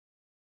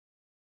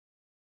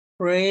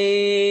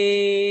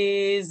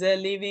Praise the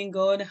living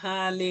God.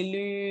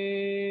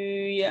 Hallelujah.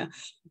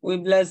 We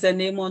bless the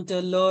name of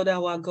the Lord.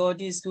 Our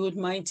God is good,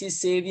 mighty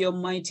Savior,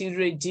 mighty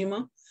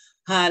Redeemer.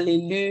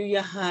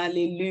 Hallelujah,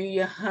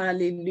 hallelujah,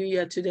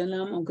 hallelujah to the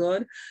Lamb of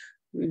God.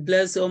 We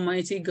bless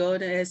Almighty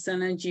God,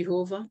 excellent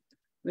Jehovah.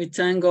 We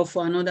thank God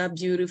for another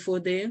beautiful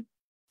day,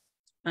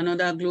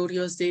 another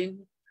glorious day.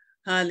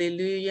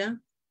 Hallelujah.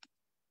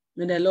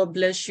 May the Lord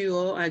bless you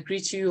all. I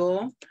greet you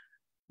all,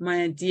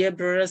 my dear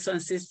brothers and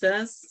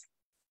sisters.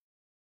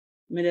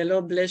 May the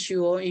Lord bless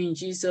you all in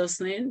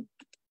Jesus' name.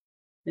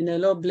 May the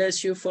Lord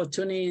bless you for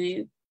tuning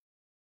in.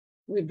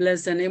 We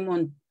bless the name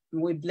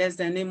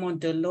of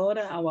the Lord.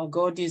 Our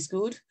God is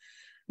good.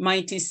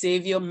 Mighty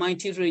Savior,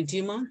 mighty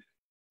Redeemer.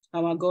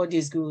 Our God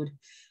is good.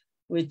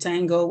 We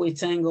thank God, we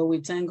thank God, we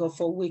thank God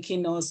for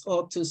waking us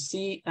up to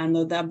see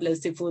another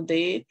blessed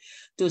day,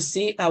 to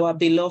see our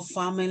beloved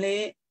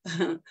family.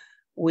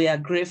 We are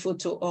grateful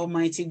to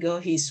Almighty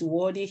God. He's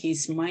worthy,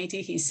 He's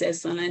mighty, He's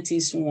excellent,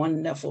 He's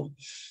wonderful.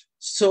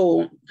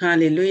 So,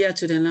 hallelujah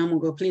to the Lamb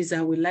of God. Please, I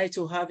would like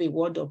to have a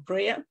word of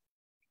prayer.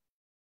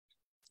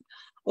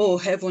 Oh,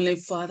 Heavenly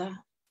Father,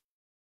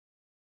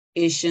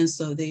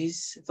 Patience of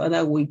this,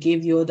 Father, we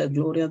give you the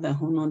glory, the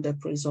honor, the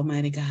praise,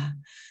 Almighty God.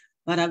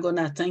 Father God,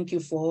 I thank you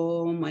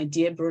for my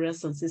dear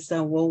brothers and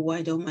sisters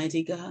worldwide,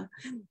 Almighty God.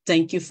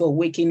 Thank you for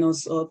waking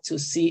us up to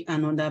see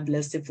another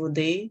blessed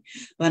day.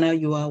 Father,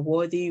 you are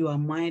worthy, you are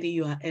mighty,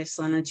 you are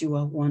excellent, you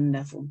are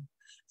wonderful.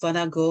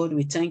 Father God,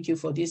 we thank you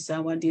for this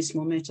hour, this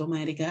moment,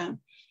 Almighty God,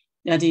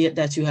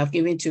 that you have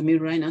given to me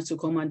right now to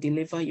come and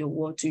deliver your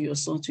word to your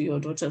son, to your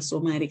daughters,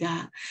 Almighty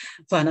God.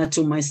 Father,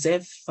 to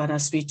myself, Father,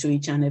 speak to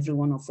each and every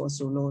one of us,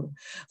 O Lord.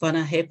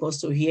 Father, help us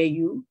to hear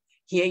you.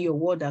 Hear your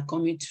word that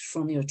coming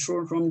from your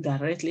throne room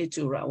directly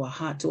to our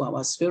heart, to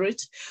our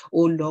spirit.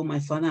 Oh Lord, my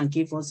Father, and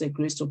give us the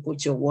grace to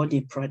put your word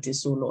in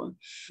practice, oh Lord.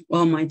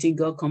 Almighty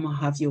God, come and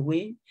have your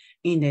way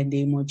in the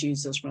name of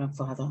Jesus, my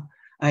Father.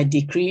 I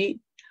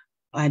decree,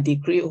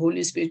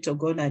 Holy Spirit of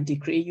God, I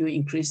decree you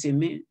increase in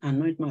me,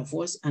 anoint my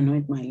voice,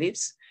 anoint my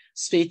lips,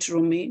 speak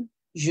through me.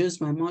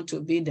 Use my mouth to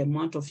be the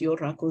mouth of your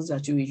oracles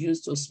that you will use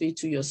to speak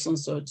to your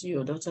sons or to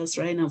your daughters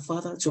right now,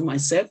 Father, to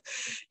myself,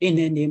 in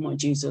the name of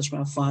Jesus,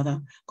 my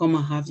Father. Come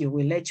and have your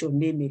way. Let your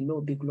name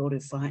alone be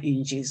glorified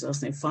in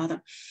Jesus' name,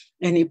 Father.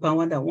 Any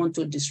power that want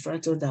to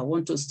distract us, that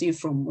want to steal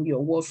from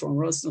your word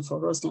from us,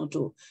 for us not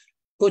to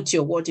put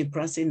your word in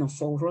practice, and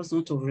for us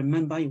not to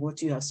remember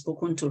what you have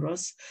spoken to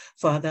us,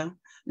 Father,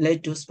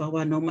 let those power,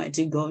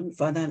 Almighty God,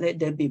 Father, let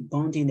them be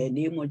bound in the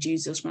name of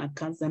Jesus. I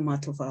cast them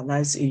out of our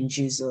lives in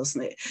Jesus'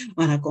 name.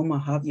 When I come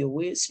and have your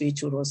way, speak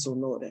to us, O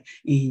Lord.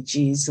 In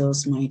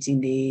Jesus' mighty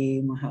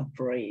name, I have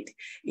prayed.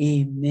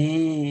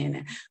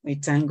 Amen. We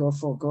thank God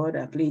for God.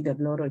 I plead the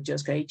blood of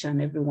Jesus Christ, each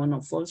and every one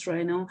of us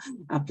right now.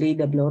 I plead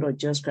the blood of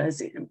Jesus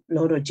Christ,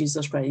 blood of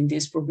Jesus Christ in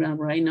this program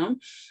right now.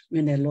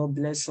 May the Lord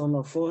bless all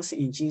of us.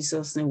 In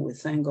Jesus' name, we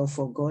thank God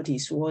for God.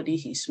 He's worthy,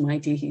 He's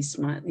mighty, He's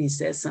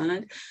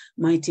excellent.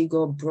 Mighty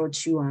God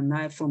brought you and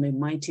I from a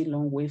mighty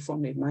long way,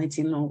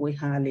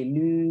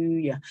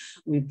 Hallelujah.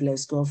 We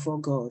bless God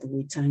for God.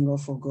 We thank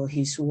God for God.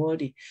 He's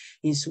worthy.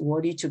 He's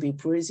worthy to be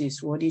praised.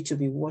 He's worthy to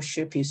be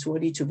worshipped. He's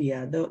worthy to be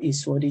adored.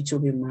 He's worthy to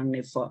be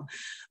magnified.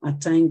 I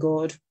thank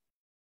God.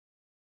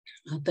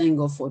 I thank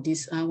God for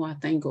this hour. I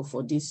thank God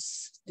for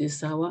this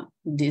hour,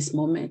 this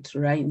moment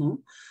right now.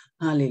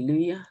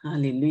 Hallelujah.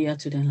 Hallelujah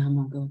to the Lamb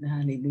of God.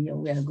 Hallelujah.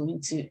 We are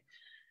going to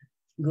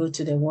go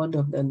to the word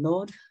of the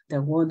Lord,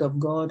 the word of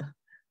God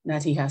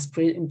that He has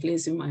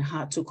placed in my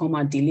heart to come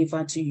and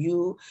deliver to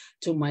you,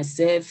 to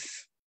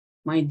myself,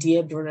 my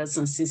dear brothers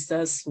and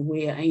sisters.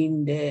 We are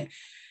in the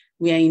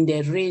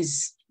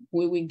race.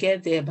 We will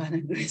get there by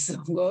the grace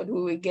of God.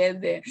 We will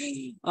get there.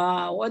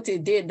 What a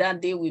day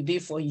that day will be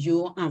for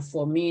you and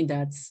for me,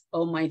 that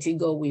Almighty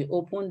God will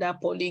open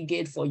that pearly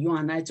gate for you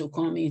and I to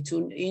come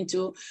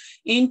into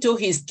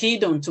His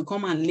kingdom, to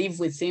come and live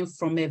with Him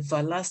from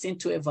everlasting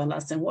to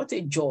everlasting. What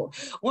a joy.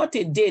 What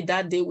a day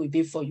that day will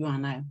be for you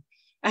and I.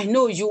 I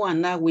know you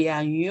and I, we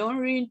are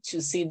yearning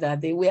to see that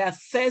day. We are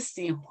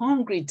thirsty,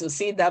 hungry to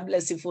see that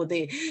blessed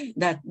day,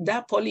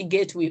 that pearly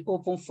gate will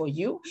open for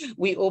you,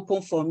 we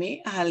open for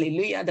me.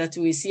 Hallelujah. That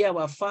we see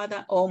our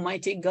Father,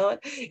 Almighty God.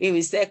 He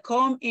will say,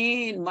 come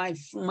in,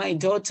 my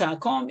daughter,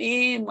 come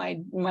in,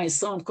 my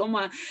son, come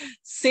and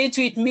sit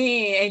with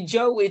me,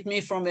 enjoy with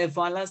me from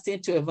everlasting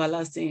to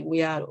everlasting.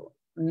 We are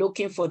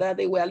looking for that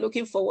day. We are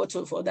looking forward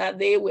for that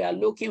day. We are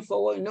looking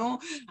forward.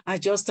 I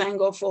just thank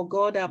God for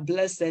God. I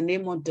bless the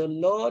name of the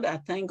Lord. I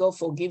thank God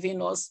for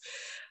giving us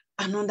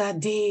another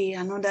day,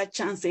 another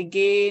chance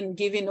again,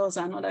 giving us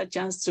another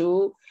chance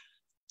to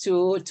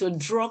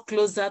draw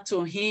closer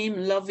to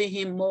Him, loving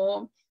Him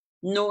more,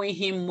 knowing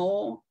Him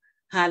more.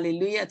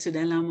 Hallelujah to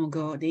the Lamb of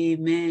God.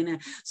 Amen.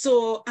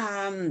 So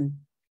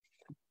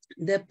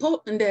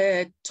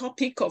the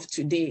topic of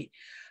today,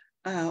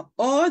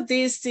 all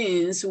these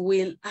things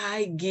will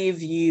I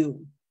give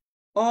you.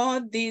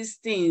 All these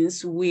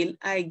things will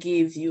I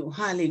give you.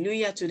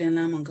 Hallelujah to the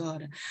Lamb of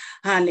God.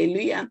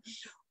 Hallelujah.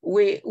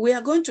 We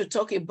are going to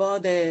talk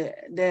about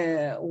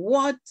the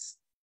what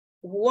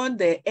what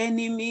the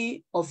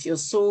enemy of your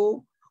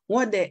soul,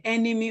 what the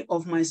enemy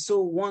of my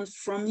soul wants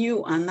from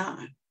you and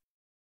I.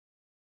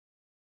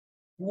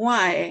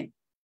 Why?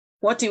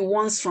 What he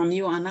wants from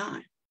you and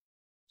I.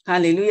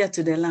 Hallelujah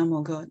to the Lamb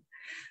of God.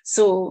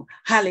 So,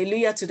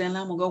 hallelujah to the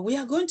Lamb of God. We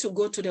are going to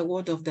go to the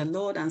word of the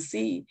Lord and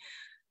see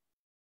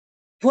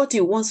what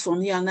he wants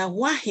from you and I,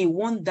 why he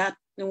wants that,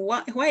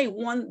 why he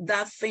wants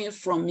that thing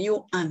from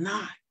you and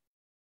I.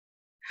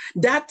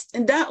 That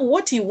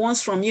what he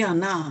wants from you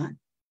and I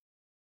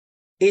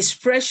is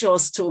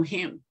precious to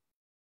him.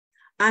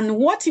 And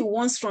what he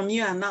wants from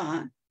you and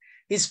I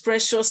is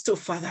precious to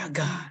Father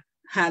God.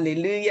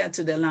 Hallelujah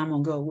to the Lamb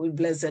of God. We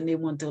bless the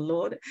name of the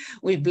Lord.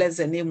 We bless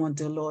the name of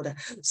the Lord.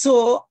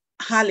 So,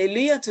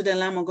 hallelujah to the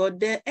Lamb of God.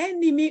 The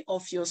enemy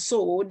of your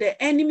soul, the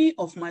enemy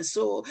of my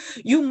soul,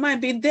 you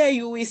might be there.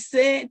 You will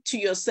say to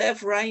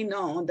yourself right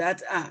now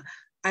that,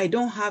 I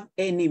don't have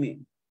enemy.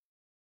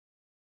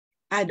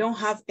 I don't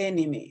have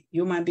enemy.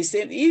 You might be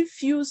saying,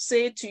 if you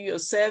say to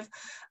yourself,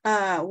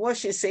 what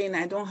she's saying,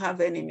 I don't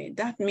have enemy,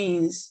 that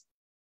means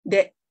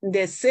the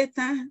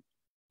Satan,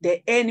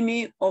 the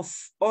enemy of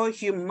all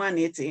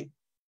humanity,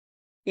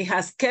 he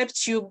has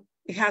kept you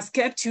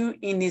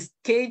in his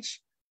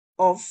cage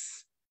of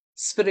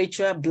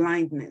spiritual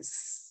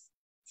blindness.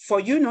 For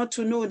you not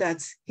to know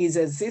that he's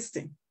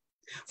existing,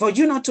 for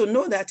you not to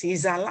know that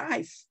he's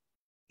alive.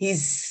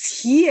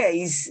 He's here,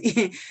 he's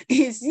here,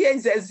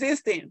 he's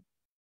existing.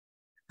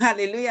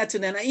 Hallelujah to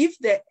them.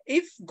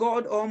 If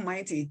God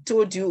Almighty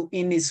told you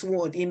in his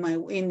word,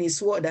 in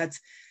his word, that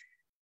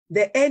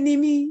the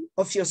enemy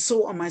of your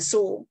soul or my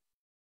soul,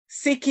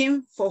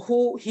 seeking for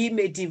who he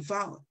may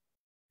devour,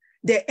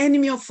 the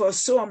enemy of your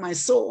soul or my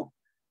soul,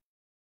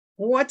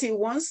 what he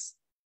wants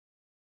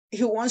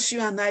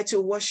you and I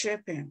to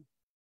worship him.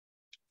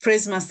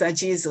 Praise Master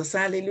Jesus.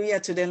 Hallelujah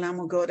to the Lamb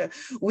of God.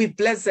 We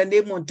bless the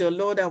name of the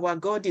Lord. Our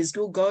God is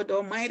good, God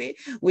Almighty.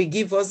 We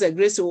give us the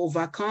grace to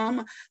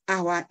overcome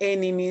our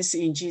enemies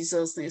in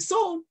Jesus' name.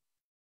 So,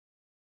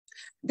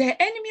 the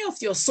enemy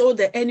of your soul,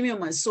 the enemy of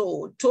my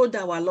soul, told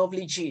our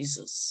lovely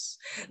Jesus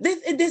the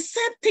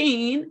same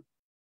thing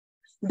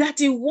that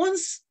he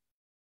wants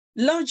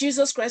Lord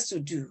Jesus Christ to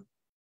do.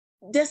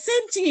 The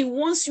same thing he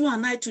wants you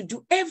and I to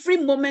do every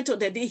moment of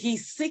the day.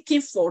 He's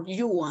seeking for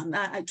you and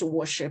I to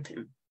worship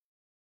him.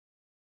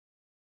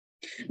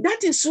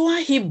 That is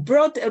why he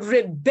brought a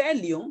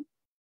rebellion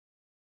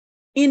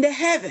in the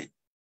heaven.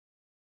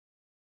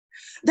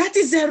 That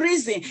is the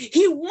reason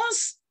he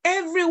wants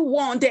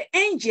everyone, the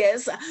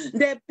angels,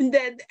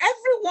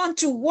 everyone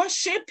to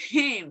worship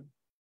him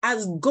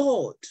as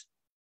God,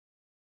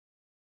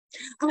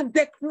 as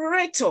the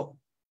creator.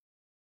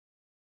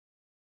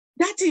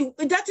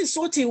 That is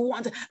what he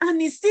wants.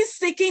 And he's still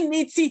seeking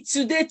it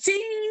today till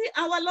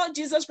our Lord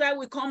Jesus Christ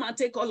will come and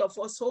take all of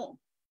us home.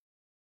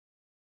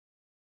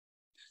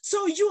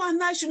 So you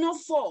and I should not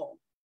fall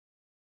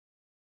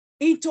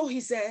into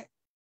his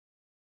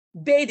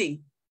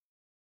baiting.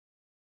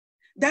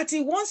 That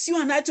he wants you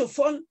and I to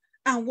fall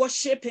and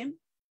worship him.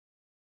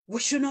 We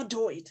should not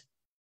do it.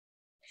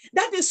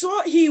 That is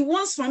what he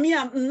wants from me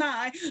and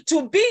I,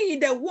 to be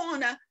the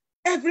one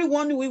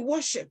everyone will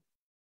worship.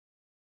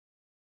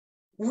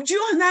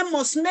 You and I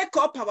must make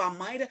up our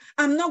mind.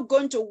 I'm not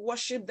going to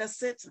worship the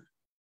Satan.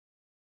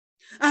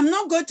 I'm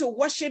not going to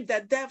worship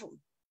the devil.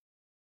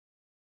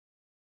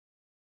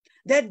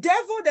 The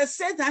devil, the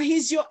Satan,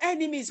 he's your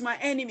enemy, is my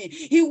enemy.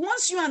 He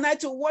wants you and I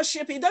to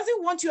worship. He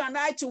doesn't want you and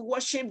I to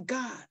worship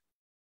God.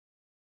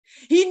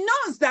 He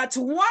knows that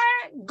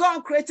why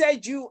God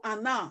created you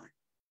and I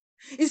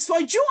is for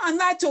you and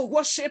I to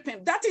worship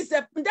him. That is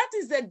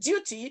the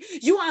duty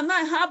you and I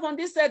have on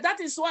this earth.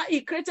 That is why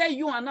he created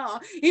you and I.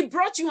 He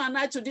brought you and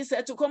I to this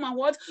earth to come and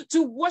what?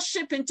 To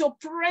worship him, to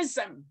praise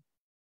him.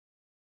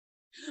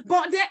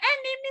 But the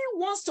enemy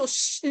wants to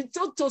steal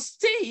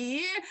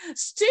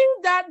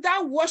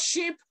that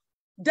worship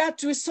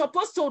that we're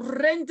supposed to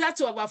render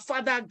to our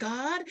Father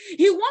God.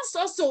 He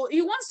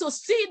wants to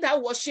see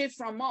that worship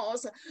from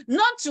us,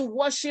 not to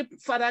worship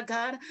Father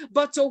God,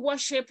 but to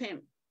worship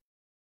him.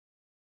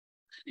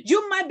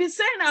 You might be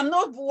saying, I'm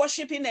not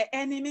worshiping the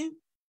enemy.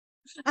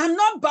 I'm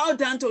not bowed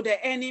down to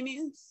the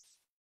enemies.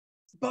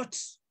 But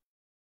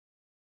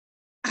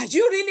are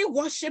you really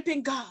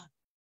worshiping God?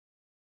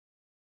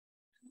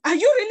 Are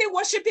you really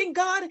worshiping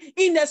God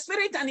in the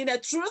spirit and in the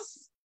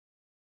truth?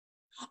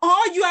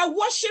 Or you are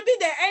worshiping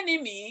the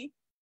enemy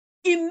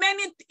in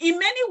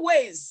many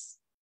ways?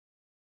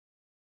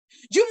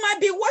 You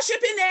might be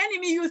worshiping the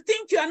enemy. You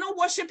think you are not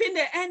worshiping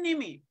the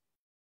enemy.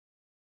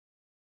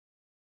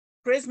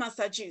 Praise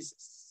Master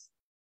Jesus.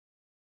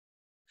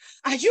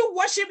 Are you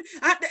worshiping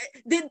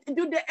the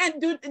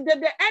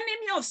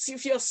enemy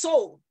of your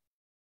soul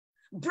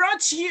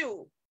brought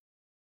you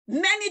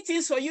many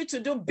things for you to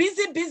do?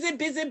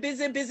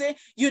 Busy.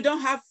 You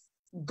don't have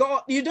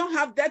God. You don't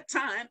have that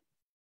time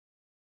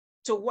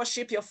to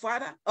worship your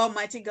Father,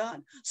 Almighty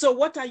God. So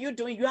what are you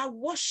doing? You are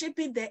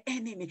worshiping the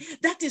enemy.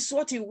 That is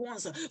what he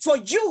wants, for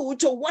you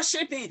to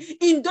worship him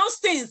in those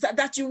things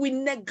that you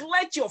will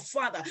neglect your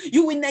Father.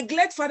 You will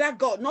neglect Father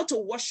God, not to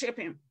worship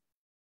him.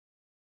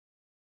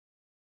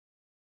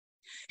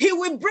 He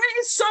will bring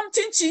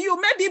something to you,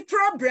 maybe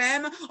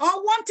problem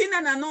or one thing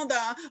and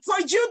another, for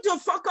you to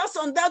focus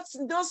on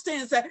those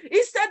things.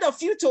 Instead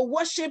of you to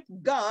worship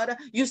God,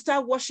 you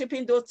start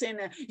worshiping those things.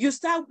 You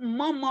start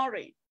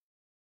murmuring.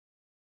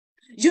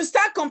 You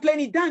start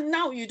complaining.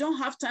 Now you don't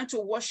have time to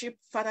worship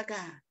Father God.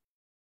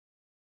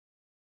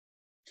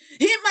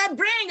 He might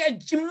bring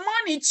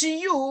money to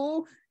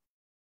you.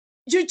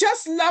 You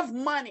just love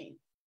money.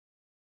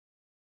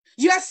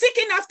 You are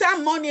seeking after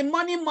money.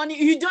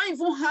 You don't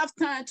even have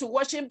time to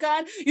worship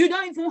God. You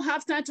don't even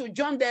have time to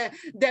join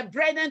the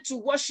brethren to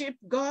worship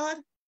God.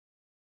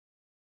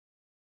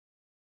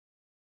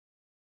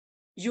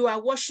 You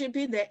are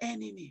worshiping the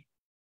enemy.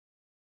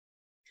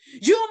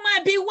 You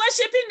might be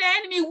worshiping the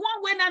enemy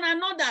one way and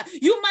another.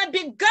 You might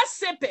be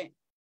gossiping.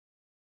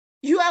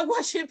 You are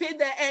worshiping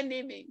the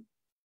enemy.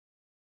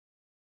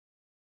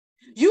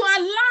 You are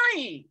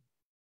lying.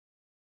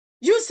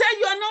 You say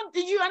you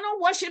are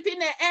not worshiping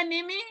the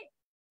enemy.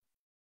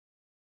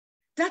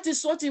 That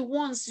is what he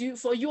wants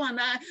for you and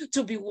I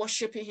to be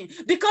worshiping him.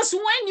 Because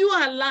when you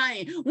are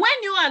lying,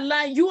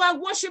 you are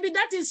worshiping.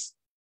 That is,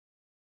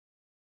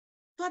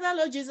 Father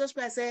Lord Jesus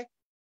Christ said,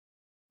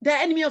 the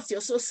enemy of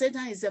your soul,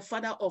 Satan, is the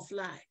father of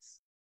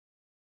lies.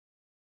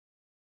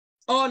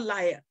 Or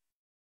liar.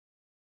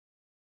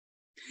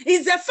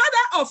 He's the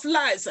father of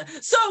lies.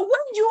 So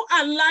when you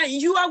are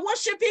lying, you are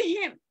worshiping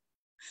him.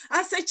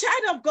 As a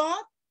child of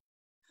God,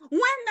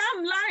 when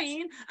I'm lying,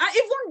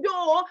 even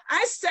though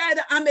I said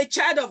I'm a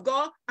child of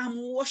God,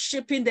 I'm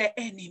worshiping the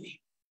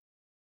enemy.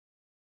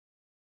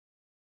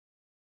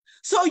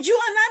 So you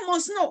and I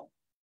must know,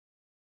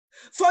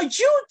 for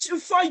you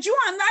and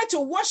I to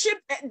worship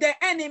the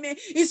enemy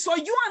is for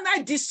you and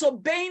I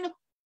disobeying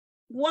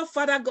what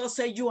Father God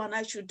said you and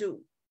I should do.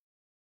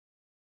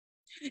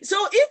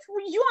 So if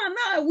you and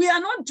I, we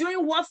are not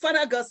doing what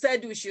Father God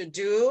said we should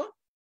do,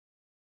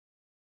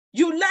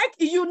 you know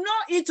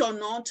it or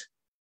not,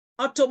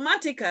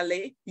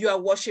 automatically you are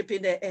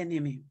worshiping the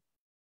enemy.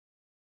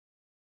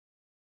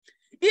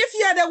 If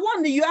you are the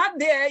one, you are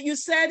there, you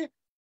said,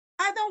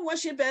 I don't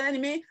worship an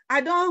enemy.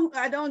 I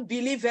don't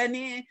believe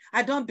Satan.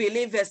 I don't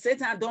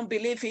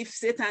believe if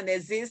Satan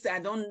exists. I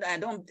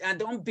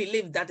don't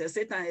believe that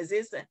Satan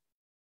exists.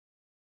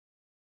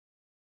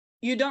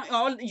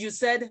 You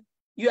said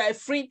you are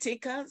free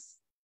takers.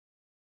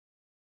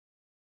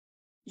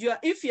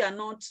 If you are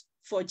not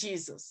for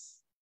Jesus,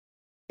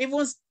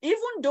 even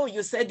though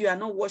you said you are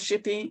not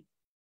worshiping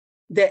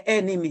the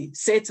enemy,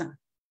 Satan,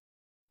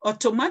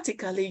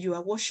 automatically you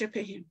are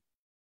worshiping him.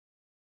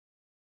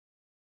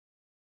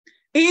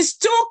 Is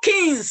two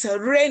kings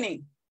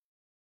reigning.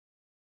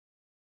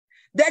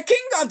 The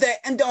king of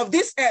the end of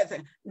this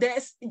earth.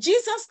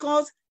 Jesus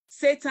calls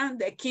Satan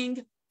the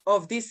king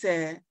of this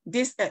earth.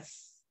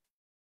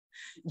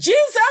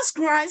 Jesus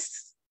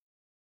Christ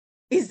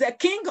is the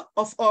king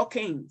of all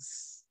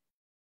kings.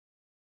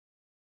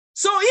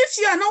 So if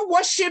you are not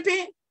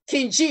worshiping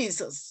King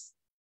Jesus,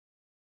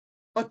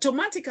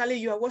 automatically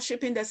you are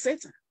worshiping the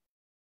Satan.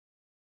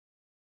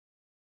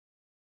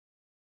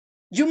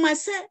 You might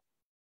say,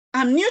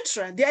 I'm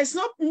neutral. There is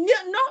no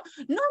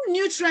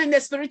neutral in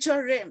the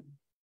spiritual realm.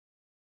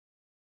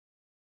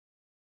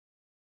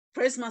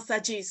 Praise Master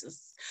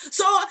Jesus.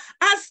 So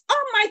as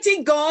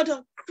Almighty God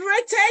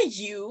created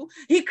you,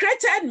 he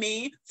created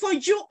me for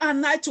you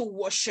and I to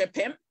worship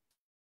him.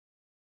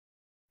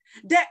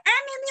 The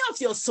enemy of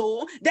your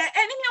soul, the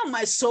enemy of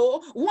my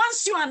soul,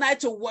 wants you and I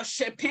to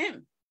worship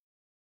him.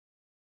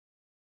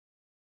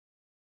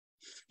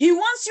 He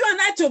wants you and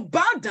I to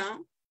bow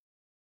down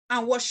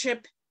and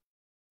worship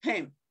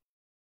him.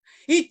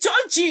 He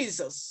told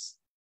Jesus,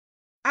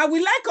 I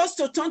would like us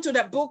to turn to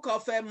the book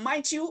of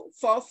Matthew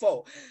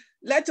 4:4.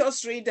 Let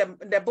us read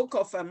the book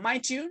of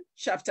Matthew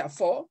chapter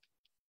 4.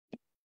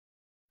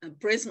 And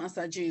praise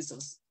Master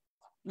Jesus.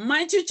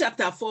 Matthew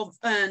chapter 4,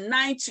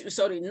 9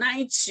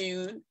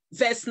 to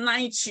verse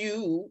 9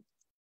 to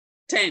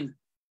 10.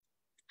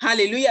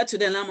 Hallelujah to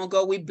the Lamb of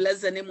God. We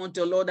bless the name of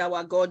the Lord.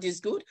 Our God is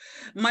good.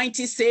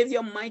 Mighty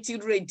Savior, mighty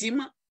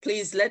Redeemer.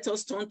 Please let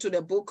us turn to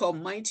the book of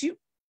Matthew.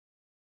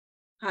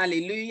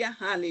 Hallelujah,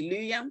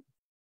 hallelujah.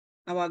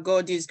 Our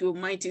God is good,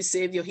 mighty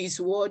Savior.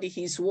 He's worthy,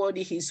 he's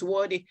worthy, he's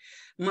worthy.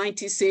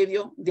 Mighty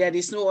Savior, there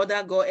is no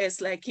other God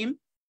else like him.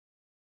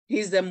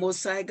 He's the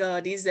Most High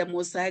God, he's the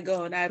Most High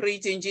God. I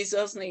read in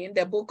Jesus' name,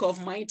 the book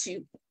of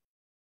Matthew.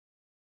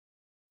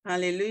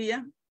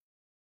 Hallelujah.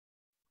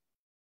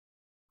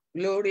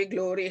 Glory,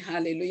 glory,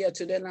 hallelujah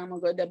to the Lamb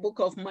of God. The book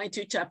of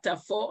Matthew chapter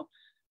 4,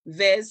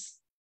 verse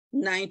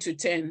 9 to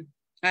 10.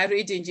 I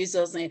read in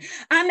Jesus' name.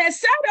 And I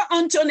said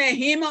unto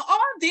him, all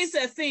these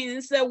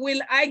things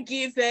will I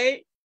give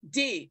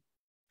thee,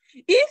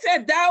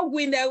 if thou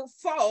wilt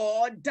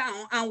fall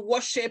down and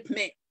worship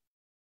me.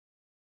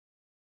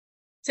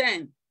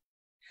 10.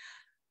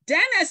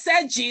 Then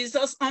said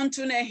Jesus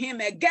unto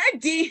him, get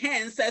thee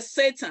hence,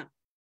 Satan,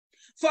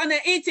 for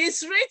it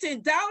is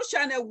written, thou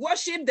shalt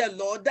worship the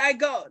Lord thy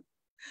God,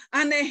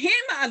 and him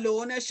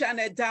alone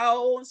shalt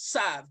thou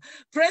serve.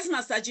 Praise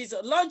Master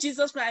Jesus. Lord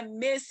Jesus Christ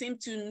made him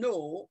to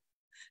know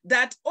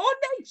that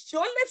only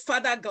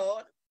Father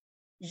God,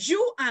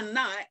 you and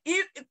I,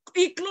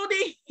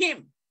 including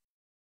him,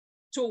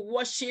 to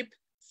worship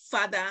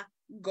Father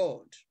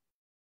God.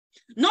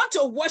 Not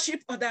to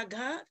worship other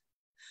God,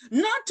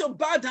 not to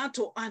bow down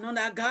to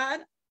another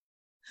God,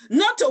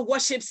 not to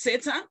worship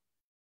Satan,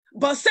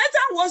 but Satan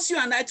wants you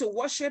and I to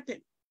worship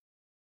him.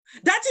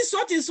 That is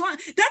what is one.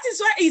 That is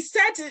why he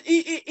said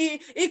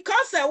he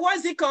caused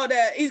what's it called?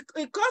 He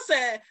caused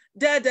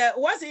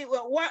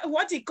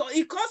what he called?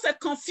 He caused a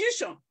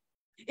confusion.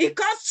 He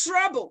caused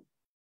trouble.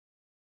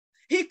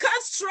 He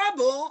caused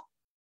trouble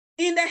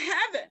in the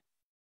heaven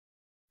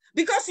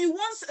because he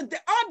wants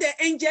all the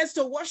angels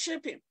to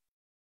worship him.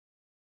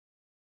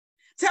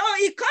 So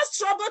he caused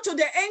trouble to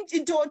the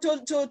angel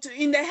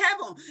in the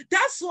heaven.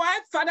 That's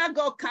why Father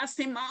God cast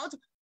him out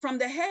from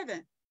the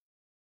heaven.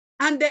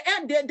 And the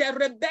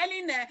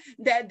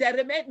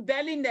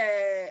rebelling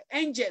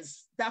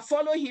angels that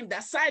follow him,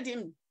 that side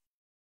him,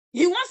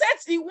 he wants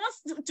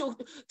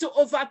to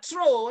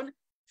overthrow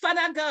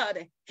Father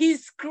God,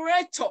 his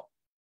creator.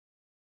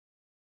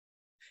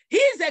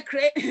 He's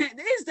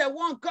the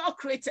one God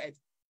created.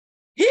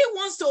 He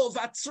wants to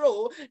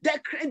overthrow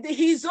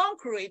his own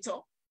creator,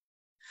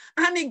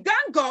 and he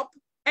gang up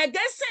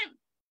against him.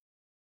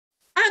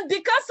 And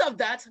because of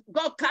that,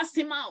 God cast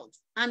him out.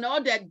 And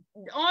all the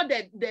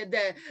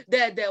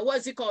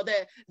what's it called?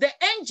 The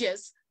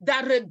angels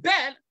that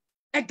rebel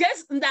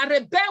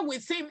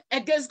with him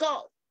against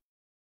God.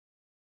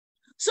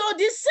 So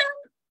the Son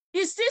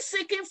is still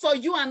seeking for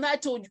you and I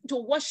to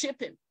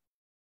worship him.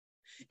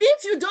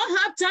 If you don't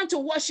have time to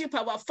worship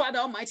our Father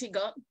Almighty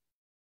God,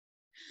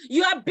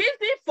 you are busy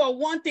for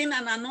one thing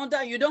and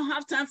another. You don't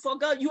have time for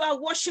God. You are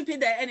worshiping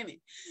the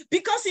enemy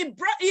because he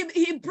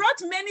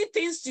brought many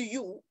things to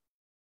you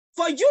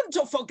for you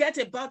to forget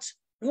about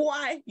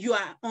why you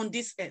are on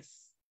this earth.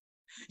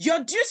 Your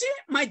duty,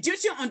 my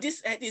duty on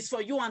this earth is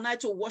for you and I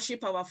to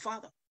worship our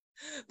Father.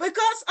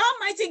 Because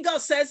Almighty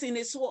God says in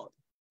his word,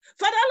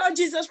 Father Lord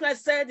Jesus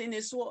Christ said in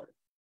his word,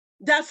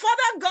 that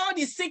Father God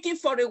is seeking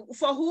for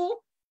who?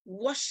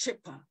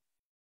 Worshipper.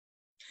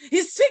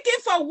 He's seeking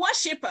for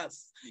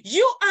worshipers.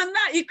 You and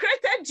I, he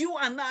created you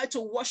and I to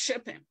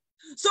worship him.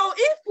 So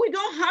if we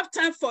don't have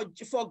time for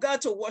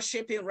God to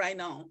worship him right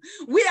now,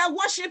 we are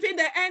worshiping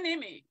the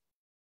enemy.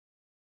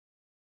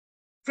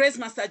 Praise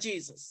Master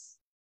Jesus.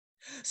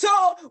 So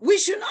we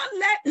should not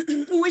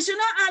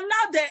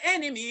allow the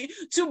enemy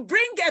to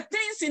bring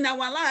things in our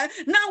life.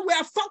 Now we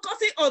are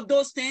focusing on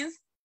those things.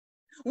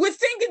 We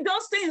think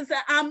those things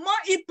are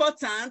more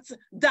important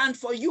than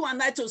for you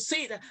and I to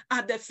sit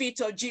at the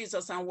feet of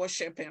Jesus and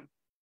worship him.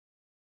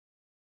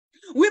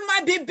 We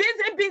might be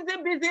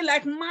busy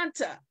like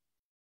Martha.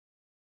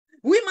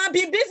 We might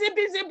be busy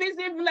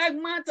like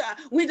Martha.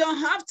 We don't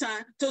have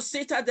time to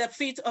sit at the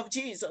feet of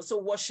Jesus to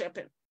worship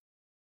him.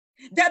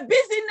 The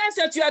busyness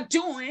that you are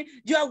doing,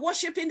 you are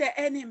worshiping the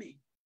enemy.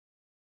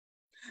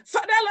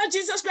 Father Lord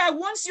Jesus Christ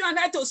wants you and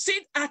I to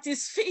sit at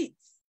his feet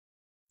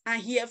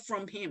and hear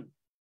from him.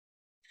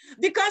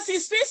 Because he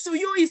speaks to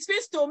you, he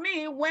speaks to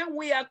me when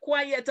we are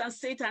quiet and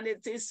sit at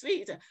his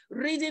feet,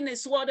 reading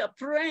his word or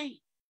praying.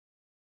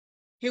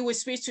 He will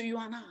speak to you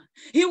and I.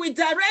 He will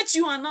direct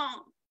you and I.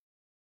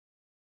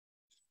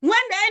 When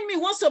the enemy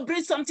wants to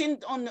bring something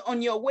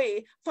on your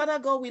way, Father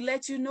God will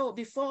let you know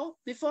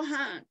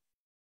beforehand.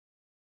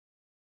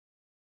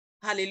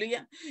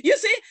 Hallelujah. You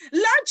see,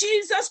 Lord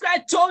Jesus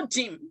Christ told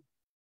him.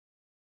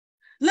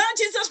 Lord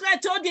Jesus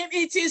Christ told him,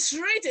 it is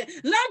written.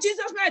 Lord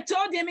Jesus Christ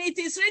told him, it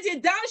is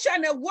written, thou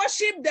shalt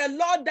worship the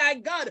Lord thy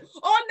God.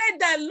 Only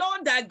the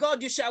Lord thy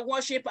God you shall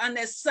worship and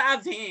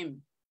serve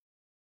him.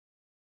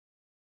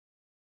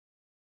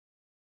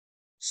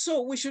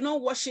 So we should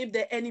not worship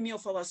the enemy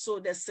of our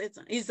soul, the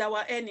Satan. He's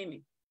our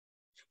enemy.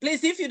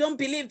 Please, if you don't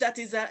believe that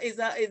is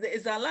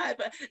alive,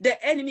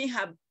 the enemy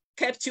have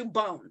kept you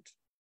bound.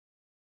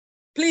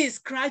 Please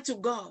cry to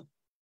God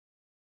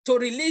to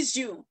release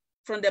you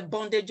from the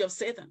bondage of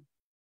Satan.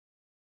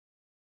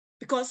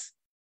 Because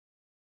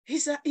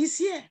he's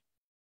here.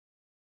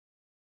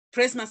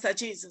 Praise Master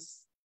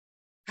Jesus.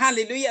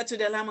 Hallelujah to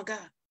the Lamb of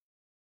God.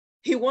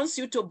 He wants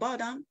you to bow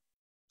down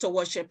to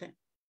worship him.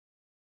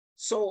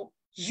 So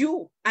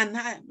you and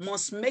I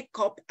must make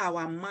up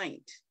our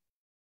mind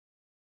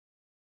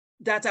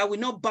that I will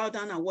not bow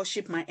down and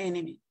worship my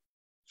enemy.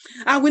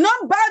 I will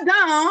not bow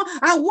down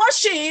and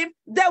worship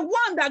the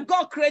one that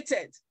God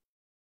created.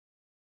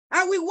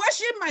 I will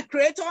worship my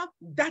creator,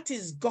 that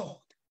is God.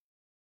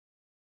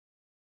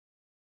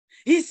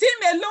 He's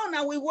him alone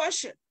and we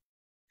worship.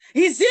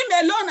 He's him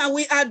alone and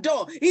we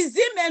adore. He's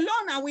him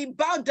alone and we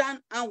bow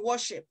down and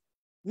worship.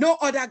 No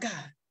other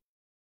God.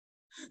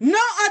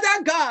 No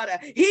other God.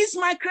 He's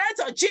my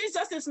creator.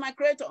 Jesus is my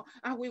creator.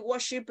 And we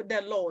worship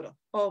the Lord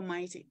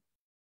Almighty.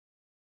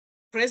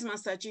 Praise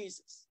Master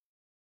Jesus.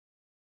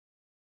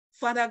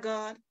 Father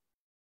God,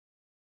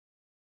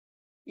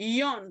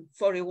 yearn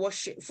for a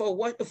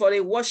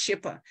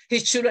worshiper,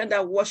 his children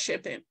that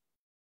worship him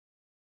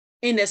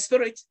in the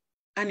spirit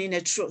and in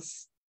the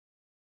truth.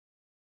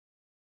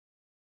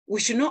 We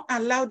should not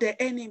allow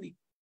the enemy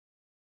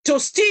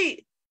to steal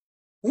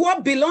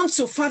what belongs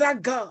to Father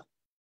God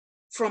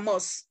from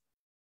us.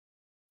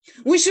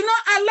 We should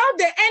not allow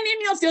the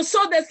enemy of your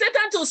soul, the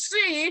Satan, to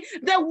see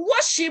the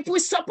worship we're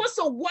supposed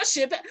to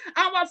worship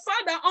our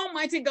Father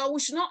Almighty God. We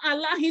should not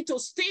allow him to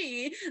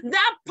steal the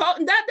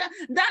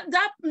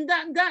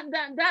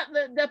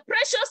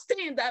precious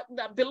thing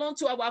that belongs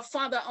to our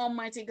Father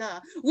Almighty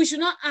God. We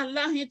should not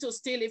allow him to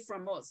steal it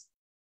from us.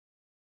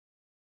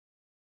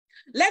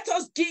 Let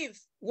us give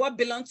what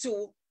belongs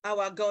to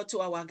our God to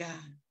our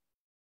God.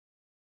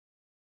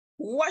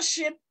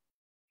 Worship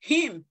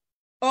him,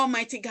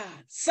 Almighty God,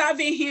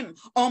 serving him,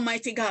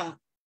 Almighty God,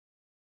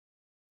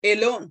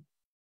 alone.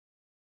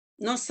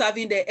 Not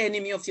serving the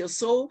enemy of your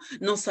soul,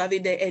 not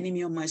serving the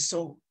enemy of my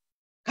soul.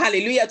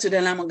 Hallelujah to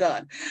the Lamb of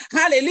God.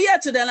 Hallelujah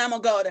to the Lamb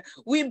of God.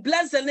 We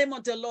bless the name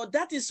of the Lord.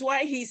 That is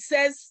why he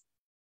says,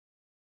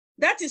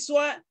 that is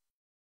why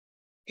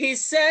he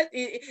said,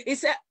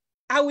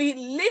 I will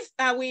lift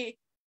up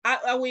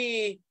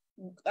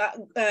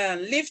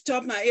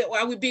my,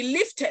 I will be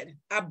lifted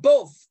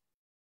above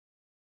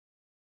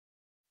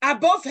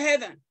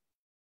heaven.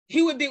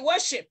 He will be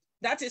worshipped.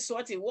 That is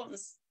what he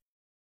wants.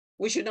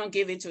 We should not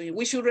give it to him.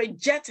 We should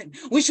reject him.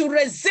 We should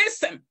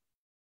resist him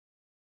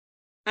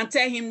and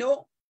tell him,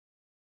 no,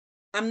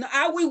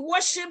 I will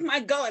worship my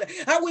God.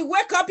 I will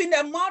wake up in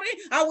the morning.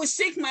 I will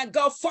seek my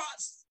God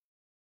first.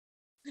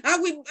 I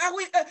will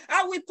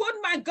put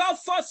my God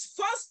first.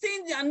 First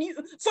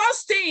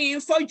thing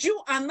for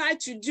you and I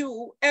to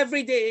do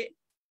every day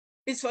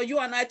is for you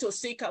and I to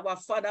seek our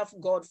Father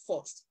God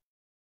first.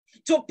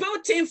 To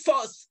put him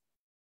first.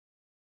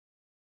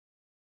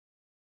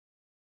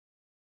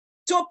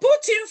 To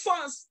put him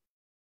first.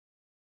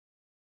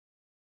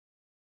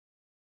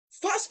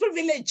 First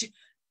privilege,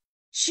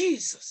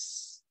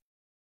 Jesus.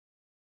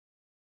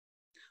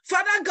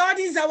 Father God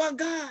is our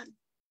God.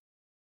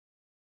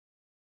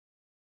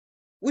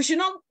 We should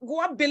not,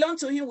 what belongs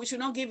to him, we should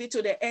not give it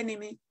to the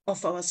enemy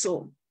of our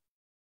soul.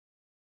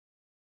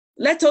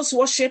 Let us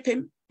worship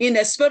him in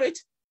the spirit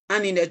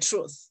and in the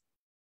truth.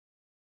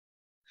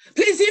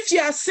 Please, if you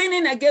are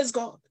sinning against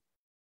God,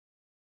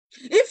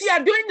 if you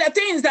are doing the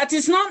things that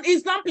is not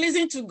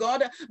pleasing to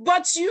God,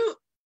 but you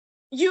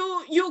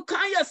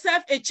call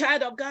yourself a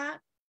child of God,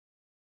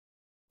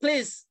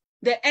 please,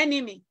 the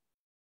enemy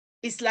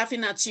is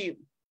laughing at you.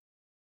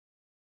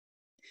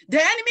 The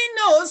enemy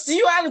knows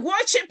you are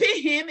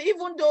worshiping him,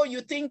 even though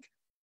you think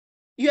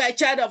you are a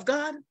child of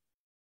God.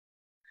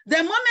 The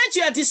moment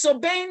you are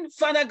disobeying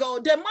Father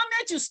God, the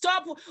moment you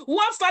stop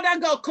what Father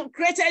God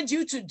created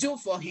you to do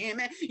for him,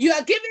 you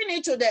are giving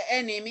it to the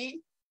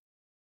enemy.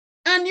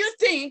 And you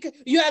think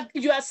you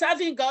are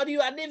serving God, you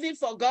are living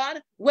for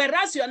God,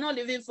 whereas you are not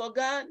living for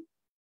God.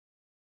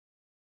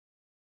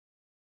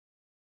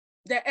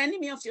 The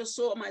enemy of your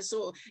soul, my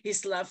soul,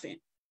 is laughing.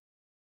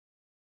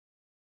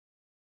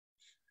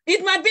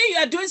 It might be you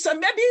are doing some,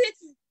 maybe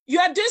you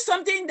are doing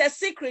something in the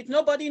secret,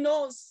 nobody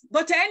knows,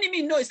 but the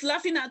enemy knows,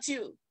 laughing at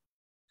you.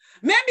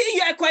 Maybe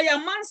you are choir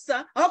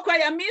master or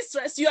choir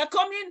mistress, you are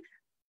coming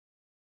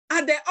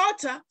at the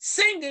altar,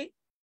 singing,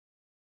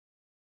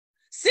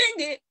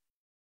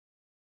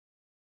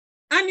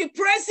 and you're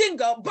praising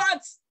God,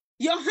 but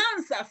your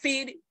hands are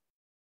fading,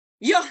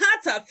 your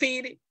hearts are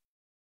fading.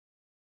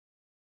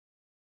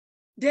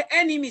 The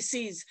enemy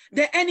sees,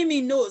 the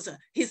enemy knows,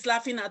 he's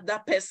laughing at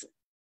that person.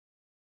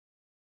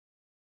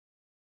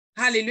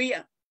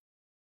 Hallelujah.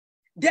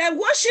 The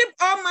worship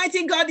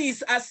Almighty God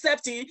is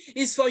accepting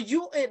is for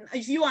you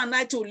and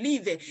I to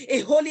live a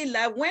holy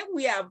life. When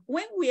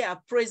we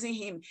are praising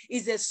him,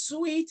 is a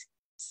sweet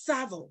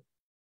savor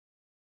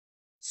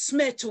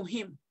smell to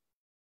him,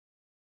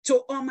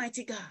 to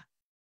Almighty God.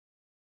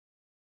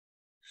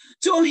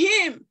 To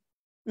him,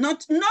 no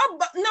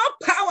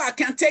power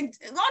can take,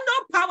 no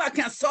power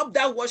can stop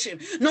that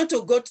worship, not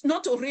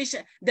to reach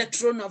the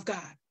throne of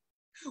God.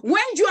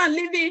 When you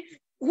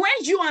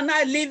and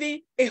I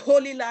living a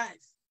holy life,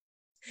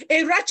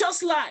 a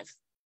righteous life,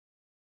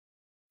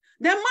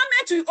 the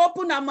moment we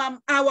open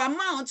our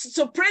mouths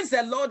to praise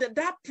the Lord,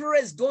 that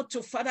praise goes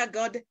to Father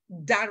God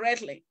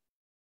directly.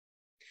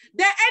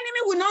 The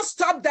enemy will not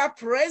stop that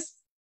praise.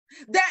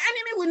 The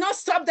enemy will not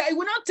stop that. He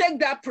will not take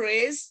that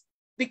praise,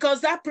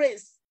 because that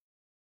praise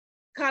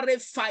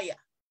carries fire.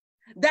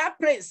 That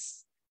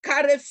praise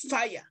carries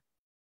fire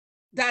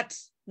that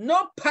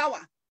no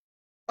power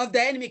of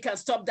the enemy can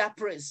stop that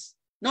praise,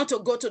 not to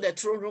go to the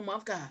throne room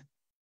of God.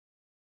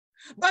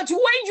 But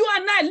when you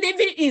are not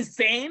living in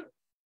sin,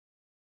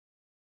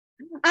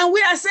 and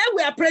we are saying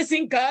we are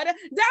praising God,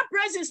 that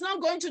praise is not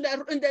going to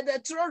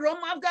the throne room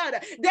of God.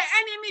 The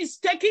enemy is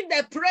taking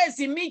the praise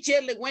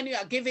immediately when you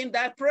are giving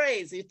that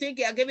praise. You think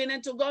you are giving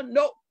it to God?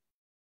 No.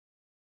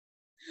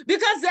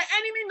 Because the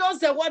enemy knows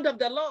the word of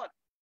the Lord.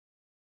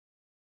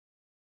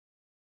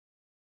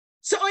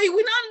 So he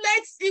will not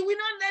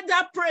let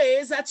that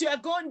praise that you are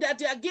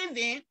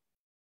giving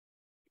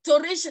to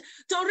reach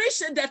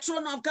the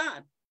throne of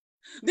God.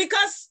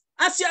 Because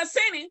as you are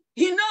saying,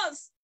 he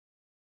knows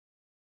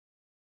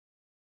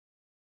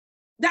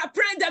that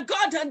prayer that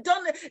God had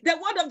done, the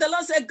word of the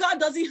Lord said God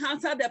doesn't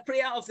answer the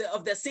prayer of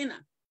the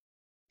sinner.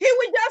 He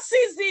will just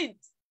seize it.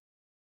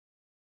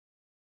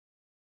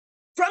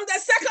 From the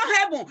second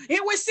heaven,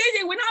 he will seize it.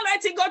 He will not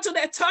let it go to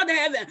the third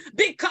heaven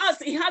because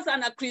he has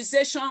an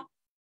accusation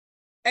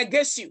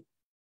against you.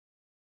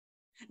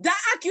 That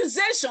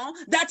accusation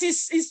that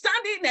is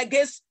standing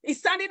against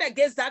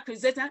that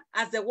accusation,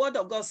 as the word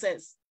of God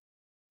says.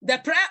 The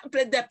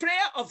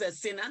prayer of a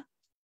sinner,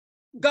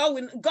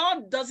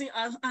 God doesn't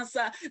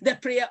answer the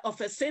prayer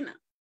of a sinner.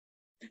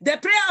 The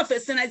prayer of a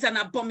sinner is an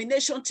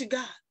abomination to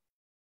God.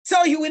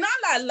 So you will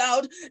not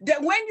allow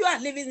that when you are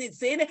living in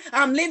sin,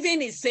 I'm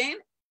living in sin.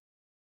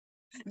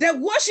 The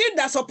worship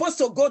that's supposed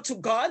to go to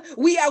God,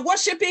 we are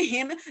worshiping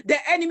him. The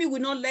enemy will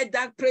not let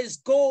that praise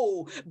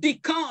go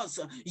because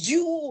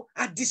you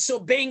are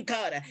disobeying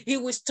God. He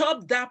will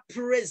stop that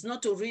praise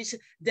not to reach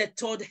the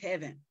third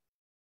heaven.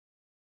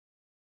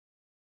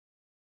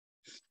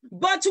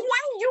 But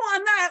when you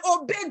and I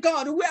obey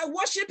God, we are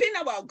worshiping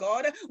our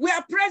God, we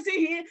are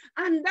praising him,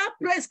 and that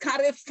praise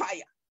carries fire.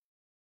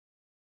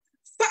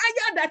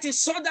 Fire that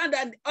is hotter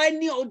than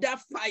any other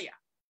fire.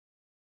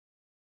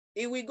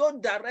 It will go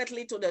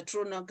directly to the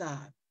throne of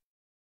God.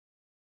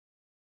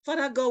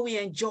 Father God, we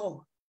enjoy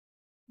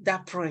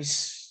that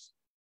praise.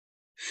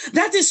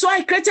 That is why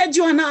I created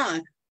you and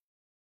I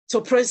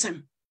to praise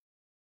him.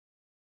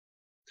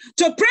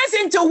 To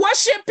praise him, to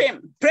worship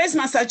him. Praise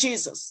Master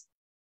Jesus.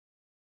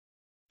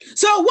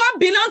 So what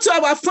belongs to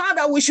our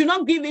Father, we should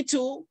not give it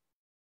to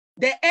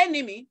the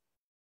enemy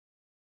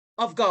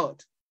of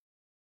God.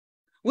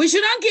 We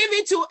should not give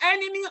it to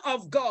enemy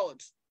of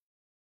God.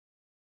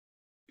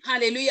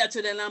 Hallelujah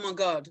to the Lamb of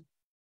God.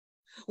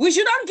 We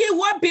should not give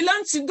what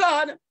belongs to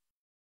God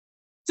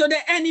to the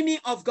enemy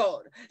of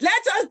God.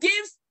 Let us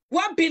give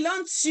what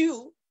belongs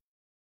to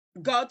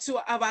God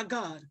to our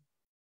God.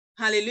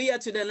 Hallelujah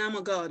to the Lamb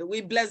of God. We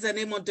bless the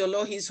name of the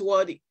Lord. He's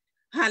worthy.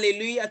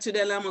 Hallelujah to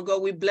the Lamb of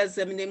God. We bless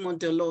the name of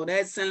the Lord.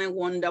 Excellent,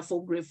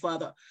 wonderful, great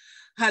Father.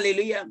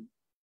 Hallelujah.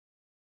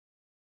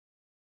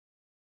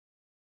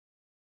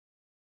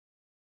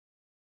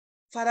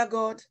 Father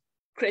God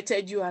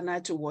created you and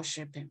I to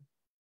worship him.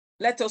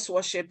 Let us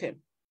worship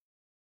him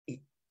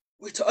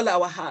with all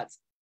our hearts,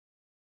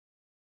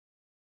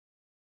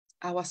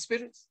 our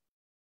spirits,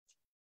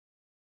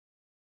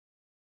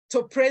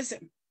 to praise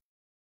him.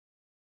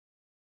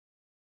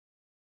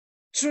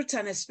 Truth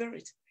and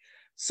spirit.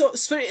 So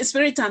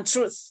spirit and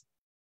truth.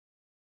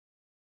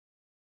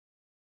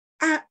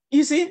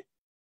 You see,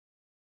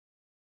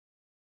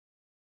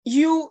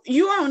 you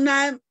and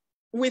I,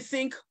 we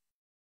think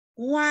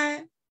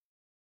why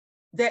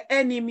the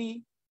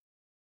enemy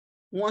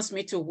wants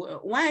me to,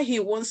 why he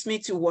wants me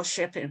to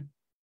worship him.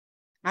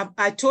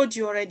 I told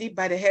you already,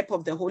 by the help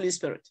of the Holy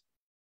Spirit.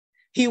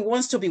 He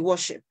wants to be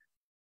worshipped.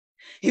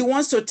 He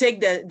wants to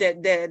take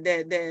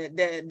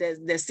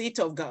the seat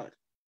of God.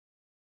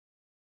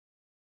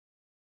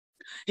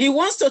 He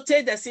wants to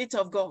take the seat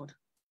of God.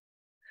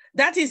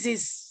 That is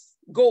his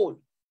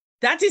goal.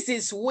 That is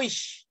his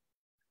wish,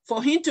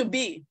 for him to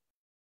be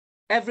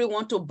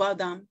everyone to bow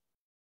down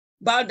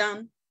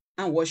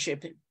and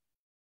worship him.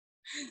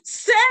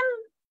 Same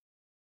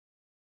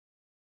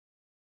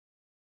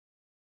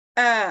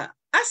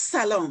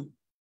Absalom.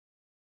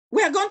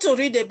 We are going to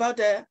read about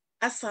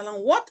Absalom.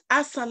 What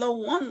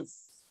Absalom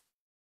wants.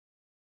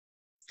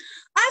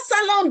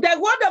 Absalom, the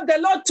word of the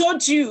Lord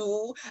told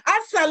you,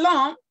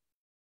 Absalom,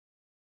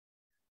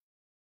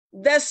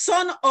 the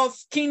son of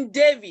King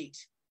David.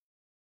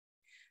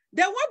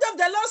 The word of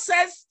the Lord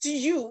says to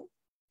you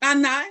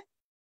and I,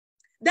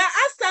 that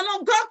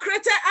Absalom, God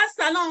created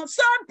Absalom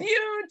so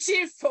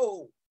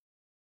beautiful.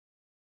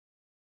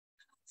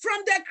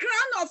 From the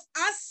crown of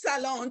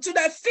Absalom to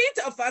the feet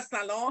of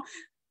Absalom,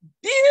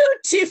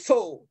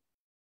 beautiful.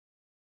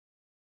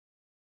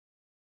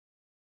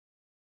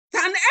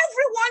 And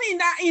everyone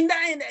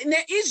in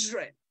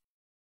Israel,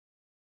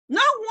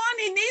 not one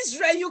in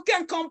Israel, you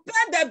can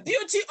compare the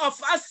beauty of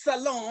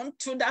Absalom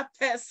to that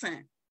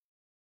person.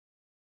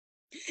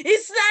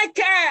 It's like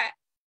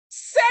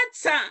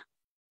Satan.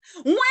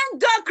 When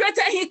God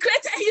created, he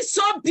created him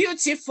so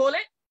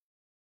beautifully.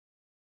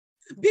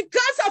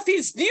 Because of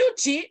his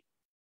beauty,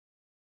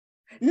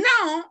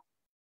 now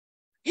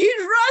he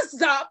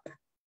rose up.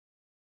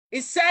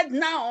 He said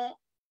now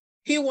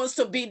he wants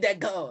to be the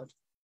God.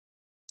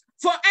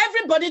 For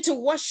everybody to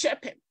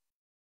worship him.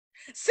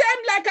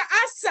 Same like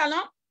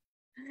Absalom.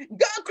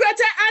 God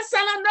created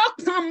Absalom,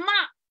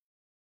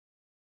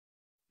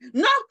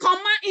 no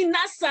comma in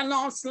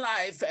Absalom's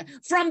life.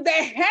 From the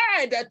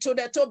head to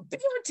the toe,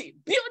 beauty,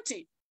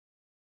 beauty.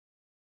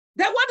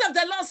 The word of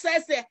the Lord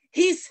says that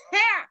his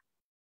hair,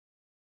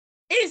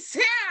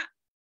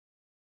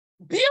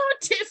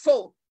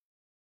 beautiful.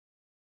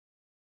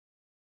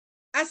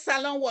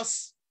 Absalom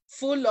was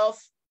full of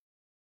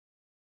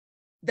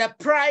the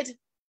pride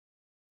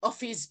of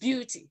his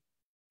beauty.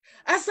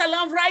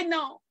 Absalom right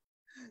now,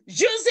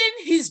 using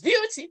his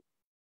beauty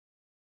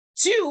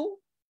to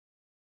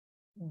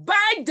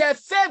buy the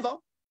favor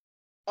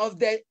of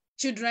the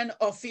children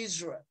of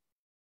Israel.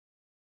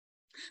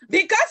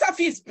 Because of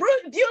his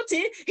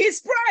beauty,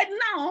 his pride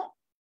now,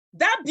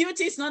 that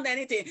beauty is not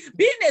anything.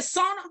 Being a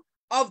son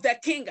of the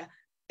king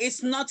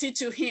is nothing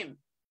to him.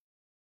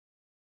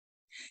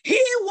 He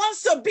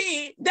wants to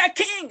be the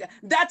king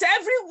that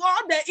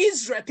everyone, the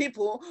Israel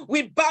people,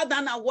 will bow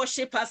down and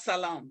worship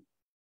Absalom.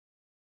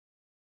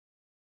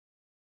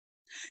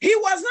 He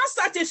was not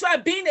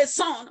satisfied being a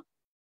son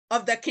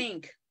of the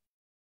king.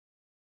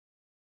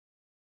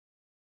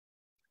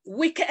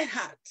 Wicked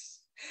heart.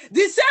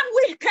 The same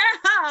wicked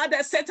heart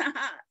that Satan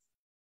had.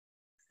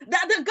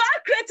 That the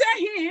God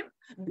created him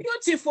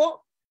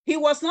beautiful. He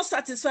was not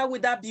satisfied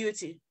with that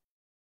beauty.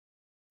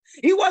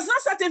 He was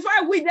not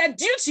satisfied with the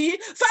duty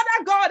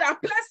Father God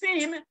had placed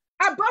him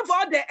above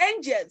all the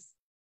angels.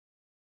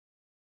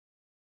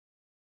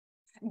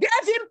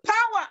 Gave him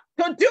power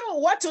to do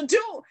what to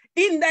do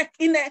in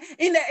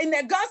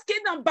the God's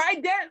kingdom. By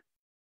then,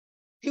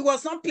 he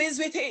was not pleased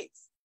with it.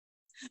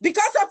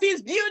 Because of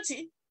his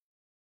beauty,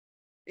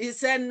 he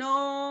said,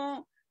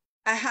 no,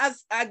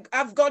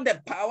 I've got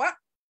the power.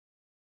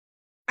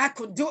 I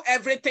could do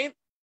everything.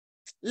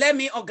 Let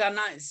me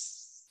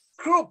organize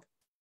group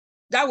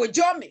that will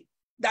join me,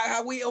 that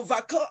I will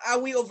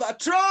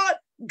overthrow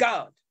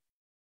God.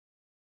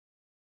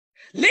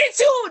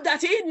 Little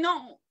that he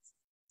knows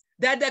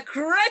that the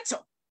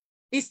Creator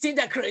is still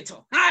the Creator.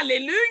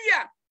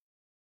 Hallelujah.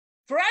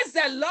 Praise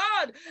the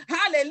Lord.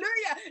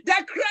 Hallelujah.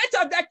 The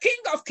Creator, the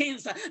King of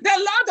Kings, the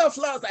Lord of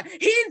Lords.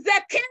 He's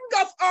the King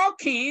of all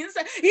kings.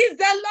 He's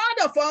the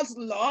Lord of all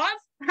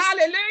lords.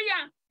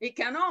 Hallelujah. He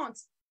cannot.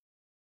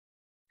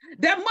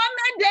 The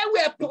moment they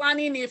were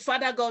planning it,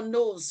 Father God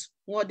knows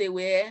what they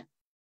were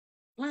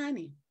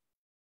planning.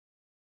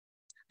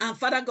 And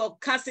Father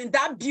God casting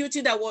that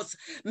beauty that was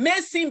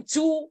made him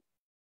to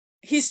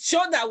his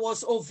shoulder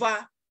was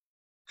over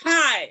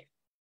high.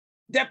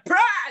 The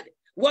pride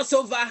was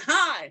over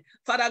high.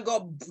 Father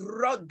God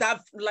brought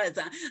that light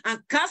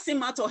and cast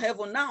him out of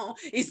heaven. Now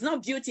it's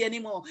not beauty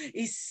anymore.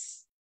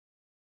 It's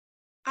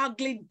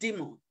ugly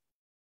demon.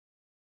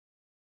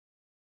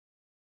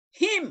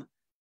 Him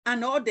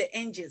and all the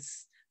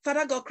angels.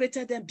 Father God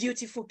created them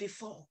beautiful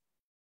before.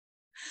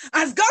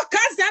 As God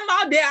cast them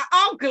out, they are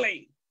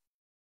ugly.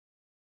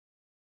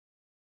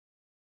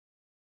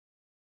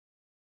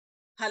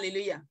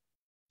 Hallelujah.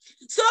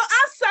 So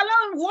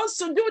Absalom wants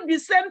to do the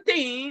same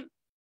thing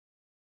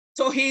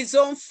to his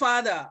own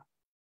father.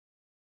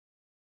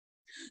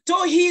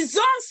 To his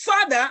own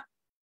father,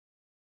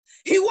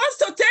 he wants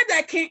to take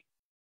the king.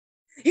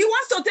 He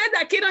wants to take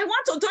the kingdom. He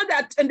wants to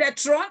take the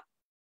throne.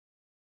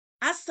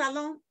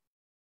 Absalom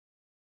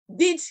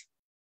did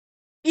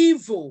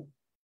evil.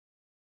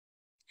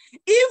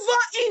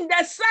 Evil in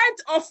the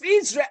sight of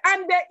Israel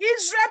and the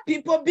Israel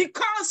people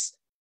because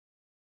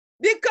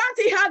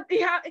he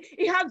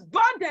has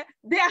bought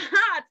their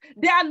heart,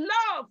 their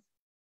love.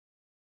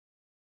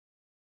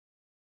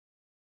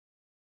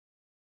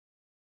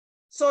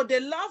 So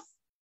they love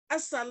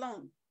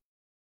Absalom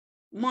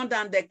more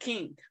than the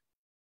king,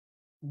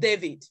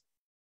 David.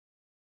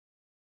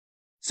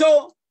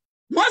 So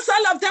most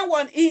all of them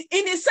were in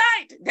his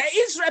side. The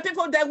Israel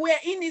people that were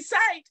in his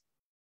side,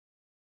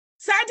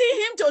 siding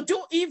him to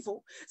do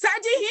evil,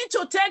 siding him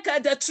to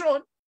take the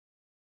throne,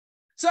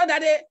 so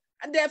that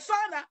the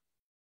father,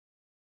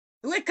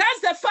 we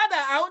cast the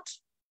father out.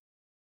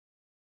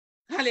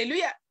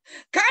 Hallelujah.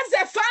 Cast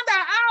the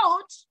father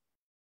out,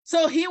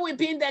 so he will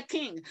be the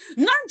king.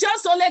 Not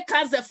just only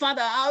cast the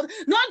father out,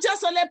 not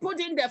just only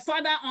putting the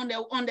father on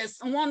the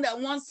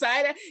one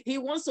side. He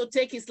wants to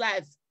take his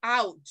life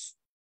out.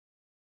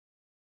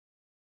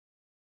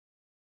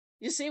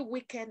 You see,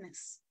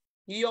 wickedness.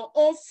 Your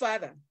own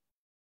father.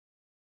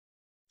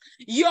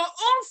 Your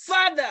own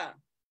father.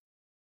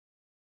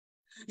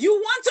 You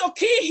want to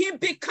kill him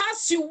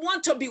because you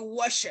want to be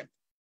worshipped.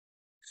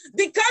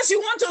 Because you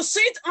want to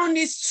sit on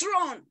his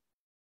throne.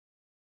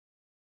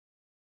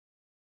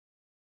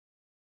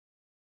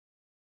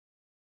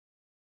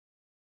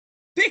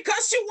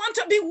 Because you want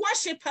to be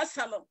worshipped,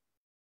 Absalom.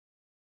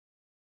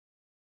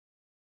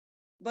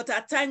 But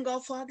I thank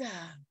God for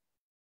that.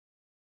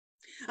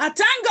 I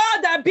thank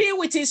God that be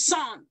with his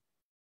son,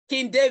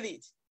 King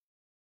David.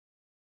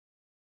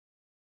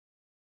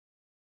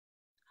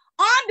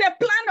 All the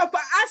plan of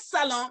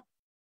Absalom,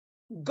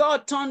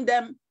 God turned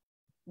them,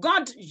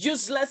 God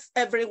useless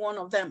every one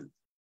of them.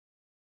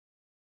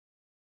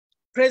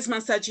 Praise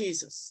Master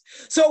Jesus.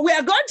 So we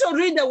are going to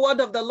read the word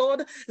of the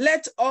Lord.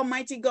 Let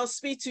Almighty God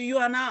speak to you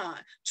and I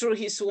through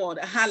his word.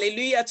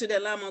 Hallelujah to the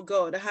Lamb of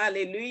God.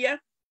 Hallelujah.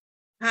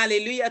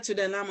 Hallelujah to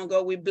the Lamb of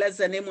God. We bless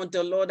the name of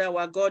the Lord.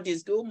 Our God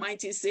is good,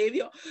 mighty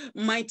Savior,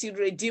 mighty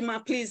Redeemer.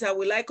 Please, I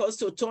would like us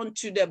to turn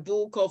to the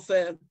book of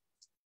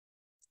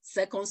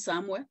 2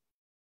 Samuel.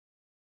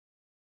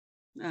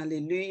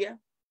 Hallelujah.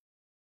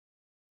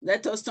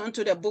 Let us turn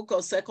to the book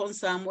of 2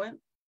 Samuel.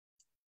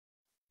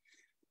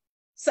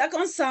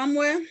 2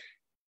 Samuel.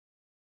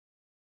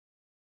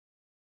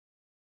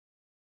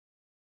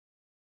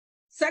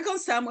 2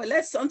 Samuel.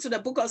 Let's turn to the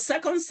book of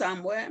 2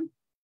 Samuel.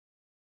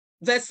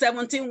 Verse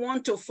 17,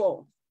 1 to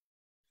 4.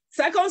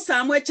 2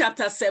 Samuel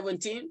chapter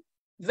 17,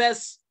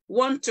 verse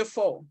 1 to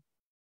 4.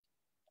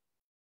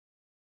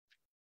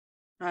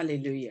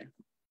 Hallelujah.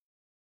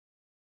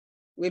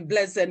 We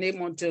bless the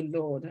name of the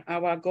Lord.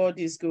 Our God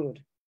is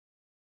good.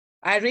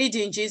 I read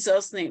in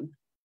Jesus' name.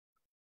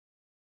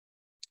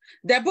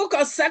 The book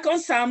of 2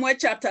 Samuel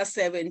chapter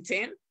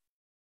 17,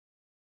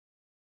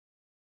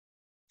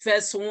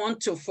 verse 1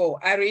 to 4.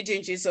 I read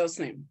in Jesus'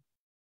 name.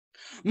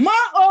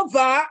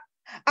 Moreover,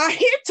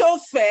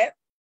 Ahithophel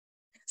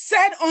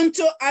said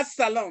unto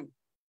Absalom,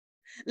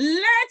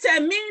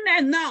 let me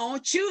now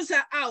choose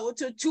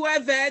out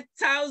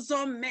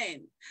 12,000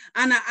 men,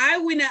 and I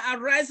will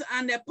arise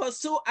and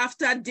pursue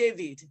after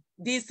David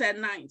this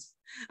night.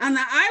 And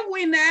I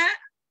will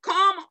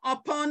come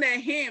upon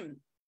him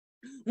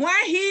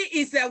when he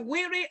is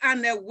weary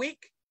and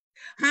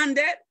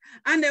weak-handed,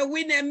 and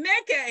will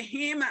make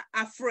him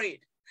afraid.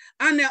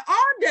 And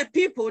all the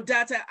people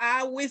that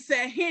are with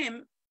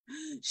him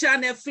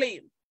shall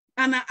flee.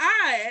 And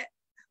I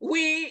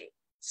will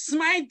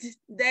smite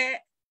the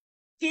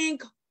king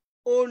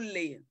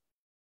only.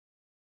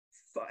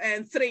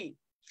 And 3.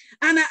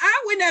 And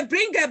I will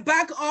bring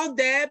back all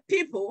the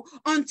people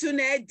unto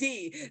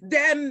thee.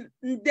 The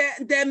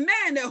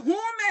men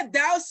whom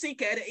thou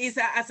seekest is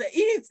as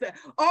if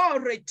all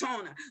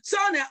return. So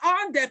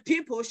all the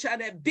people shall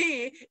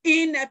be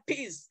in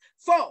peace.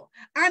 4.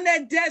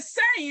 And the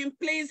same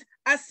pleased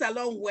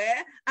Absalom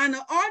well, and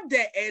all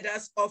the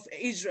elders of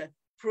Israel.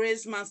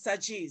 Praise Master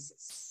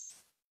Jesus.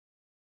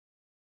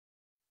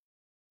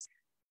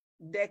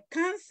 The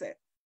counsel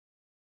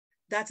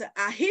that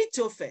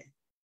Ahithophel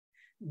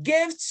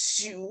gave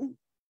to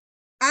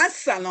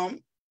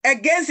Absalom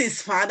against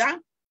his father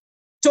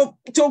to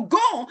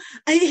go,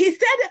 and he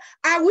said,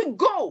 I will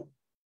go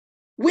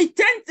with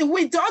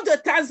all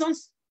the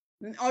thousands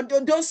of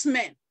those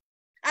men.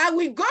 I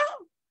will go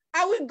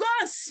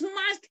and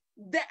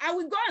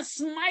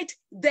smite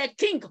the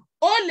king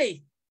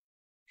only.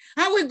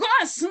 I will go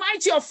and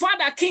smite your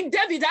father, King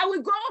David. I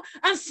will go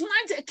and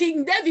smite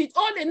King David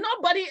only.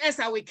 Nobody else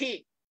I will kill.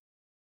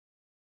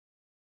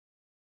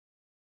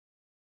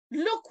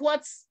 Look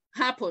what's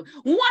happened.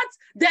 What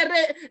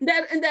the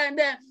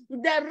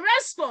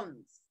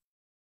response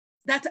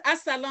that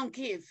Absalom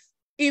gave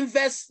in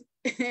verse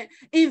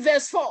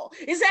 4.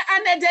 He said,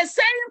 and the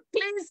same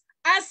pleased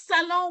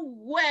Absalom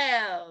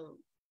well.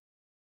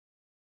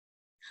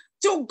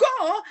 To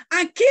go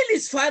and kill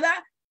his father,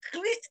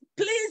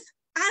 please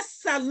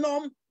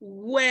Absalom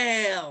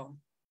well.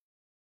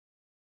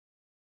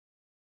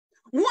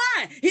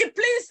 Why? He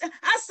pleased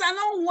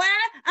Absalom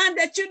well and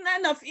the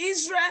children of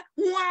Israel.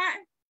 Why?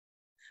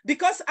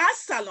 Because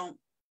Absalom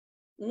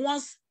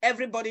wants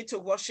everybody to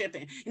worship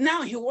him.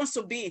 Now he wants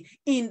to be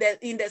in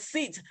the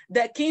seat,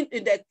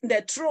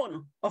 the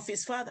throne of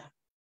his father.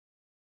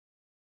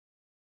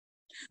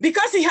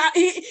 Because he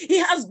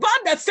has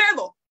bought the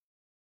favor,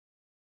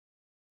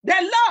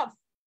 the love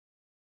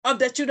of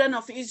the children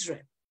of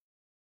Israel.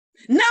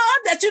 Now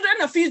the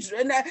children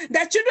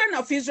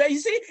of Israel, you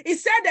see, he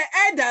said the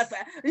elders,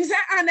 he said,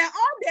 and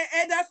all the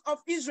elders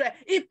of Israel,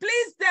 it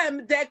pleased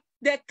them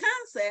the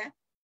counsel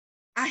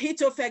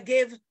Ahithophel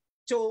gave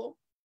to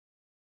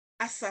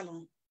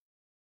Absalom.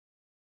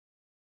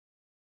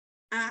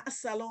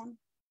 Absalom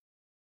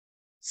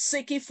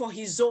seeking for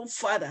his own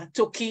father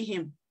to kill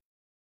him.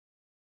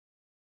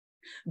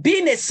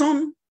 Being a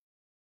son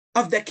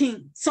of the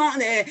king,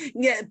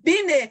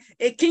 being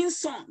a king's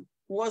son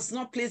was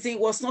not pleasing,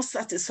 was not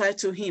satisfied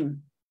to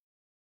him.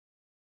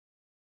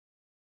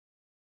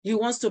 He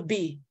wants to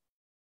be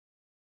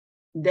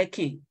the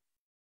king,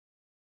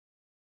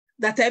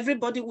 that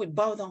everybody will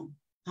bow down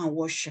and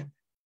worship.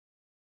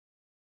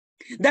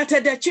 That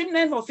the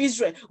children of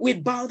Israel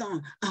will bow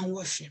down and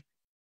worship.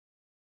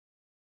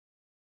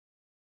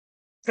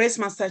 Praise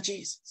Master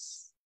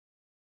Jesus.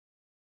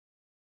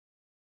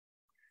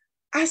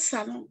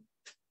 Absalom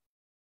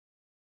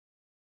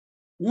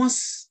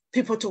wants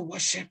people to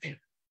worship him.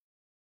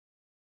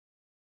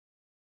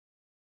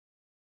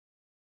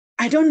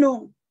 I don't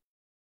know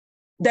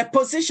the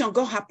position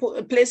God has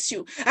placed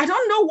you. I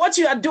don't know what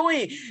you are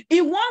doing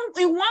in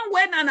one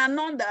way and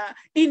another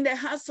in the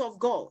house of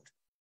God.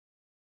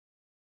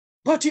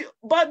 But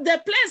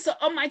the place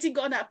Almighty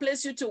God has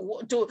placed you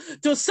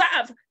to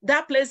serve,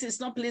 that place is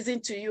not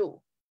pleasing to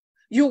you.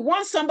 You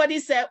want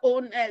somebody's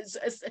own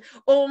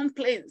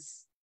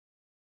place.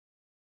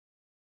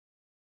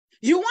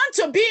 You want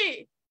to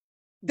be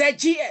the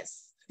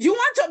GS. You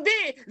want to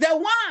be the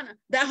one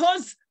that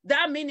holds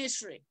that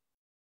ministry.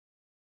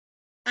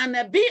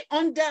 And be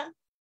under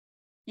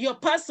your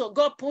pastor.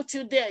 God put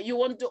you there.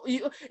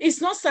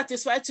 It's not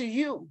satisfied to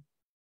you.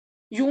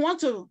 You want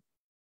to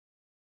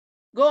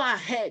go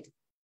ahead.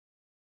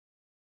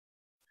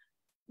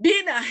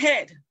 Being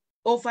ahead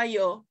over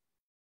your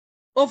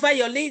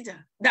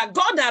leader. That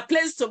God has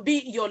placed to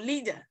be your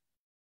leader.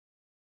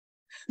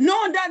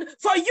 Know that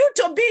for you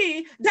to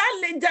be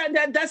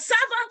the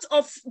servant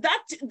of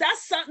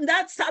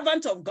that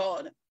servant of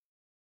God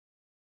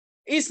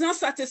is not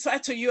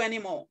satisfied to you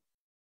anymore.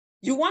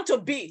 You want to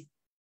be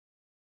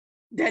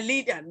the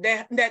leader,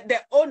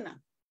 the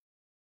owner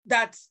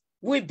that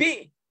will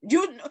be.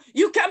 You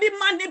can be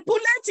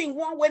manipulating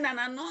one way and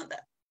another.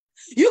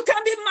 You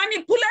can be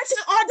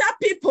manipulating other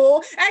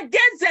people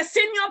against the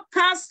senior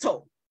pastor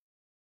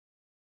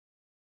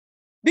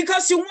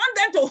because you want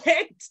them to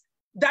hate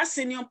that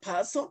senior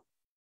pastor.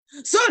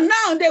 So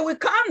now they will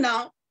come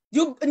now.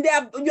 You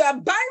are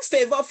buying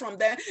favor from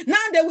them. Now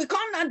they will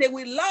come now, they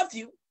will love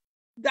you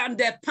than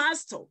the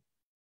pastor.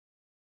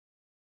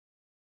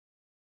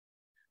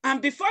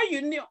 And before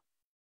you knew,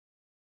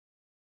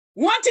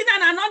 one thing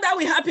and another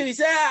will happen. You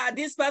say,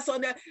 this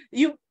person,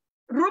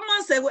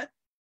 rumors say, well,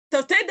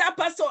 to take that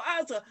pastor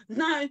out.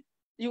 Now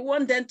you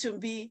want them to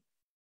be,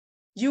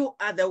 you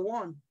are the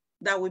one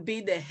that will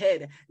be the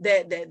head,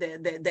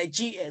 the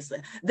GS,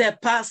 the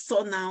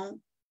pastor now.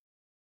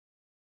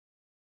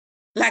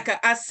 Like an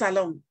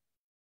Absalom,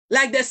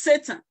 like the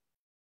Satan.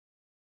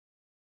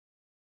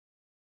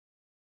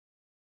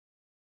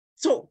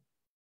 So,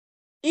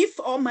 if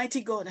Almighty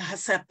God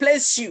has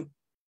placed you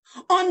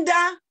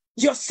under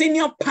your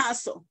senior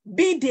pastor,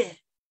 be there.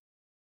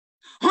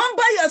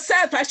 Humble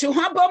yourself. I should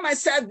humble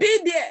myself. Be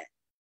there.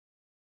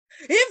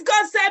 If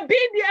God said,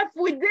 be there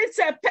with this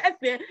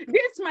person,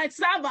 this my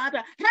servant,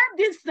 help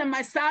this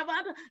my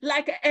servant,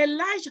 like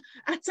Elijah.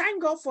 I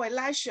thank God for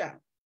Elisha.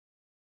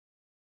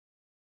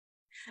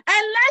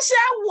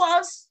 Elisha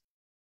was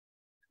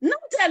not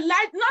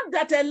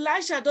that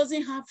Elisha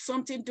doesn't have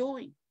something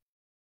doing.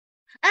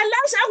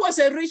 Elisha was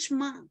a rich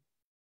man.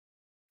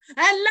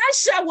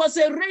 Elisha was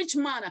a rich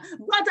man.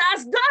 But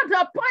as God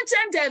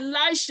appointed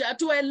Elisha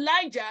to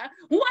Elijah,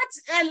 what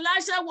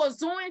Elisha was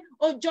doing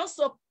was just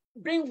to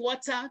bring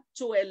water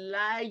to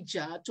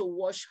Elijah to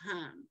wash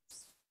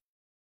hands.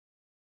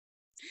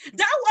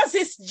 That was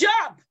his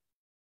job.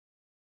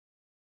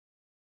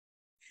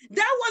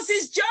 That was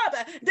his job.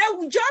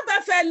 The job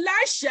of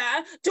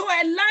Elisha to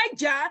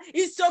Elijah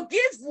is to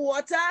give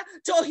water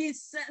to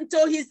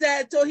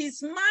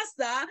his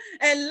master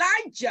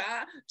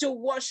Elijah to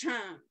wash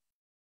hands.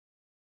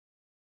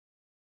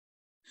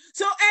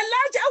 So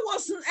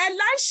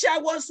Elisha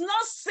was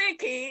not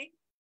seeking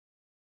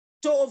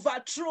to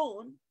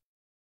overthrow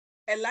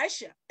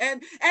Elisha,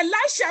 and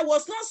Elisha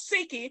was not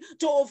seeking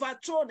to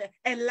overthrow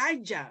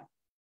Elijah.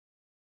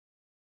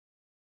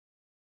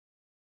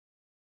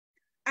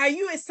 Are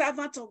you a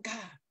servant of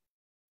God?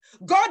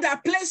 God has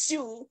placed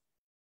you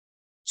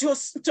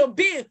to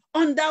be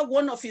under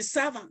one of his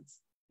servants,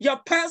 your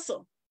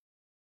person.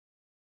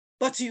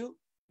 But you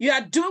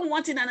are doing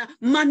one thing and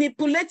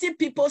manipulating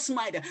people's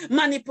mind,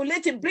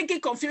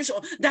 bringing confusion.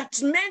 That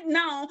made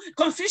now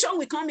confusion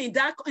will come in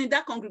that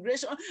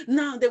congregation.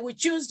 Now they will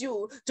choose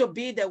you to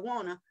be the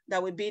one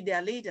that will be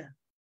their leader.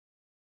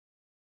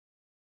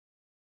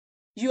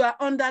 You are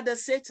under the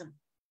Satan.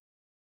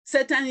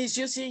 Satan is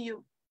using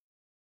you.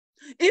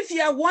 If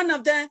you are one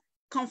of them,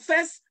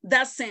 confess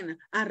that sin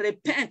and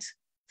repent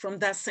from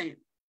that sin.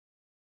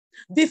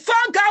 Before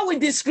God will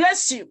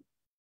disgrace you,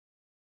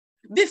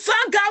 before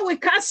God will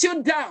cast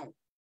you down,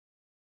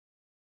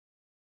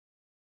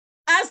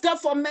 ask God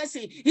for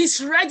mercy.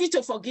 He's ready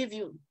to forgive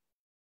you.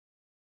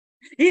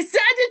 He's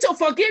ready to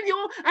forgive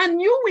you,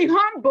 and you will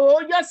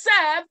humble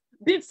yourself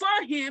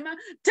before him.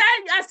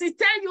 As he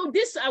tell you,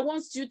 this I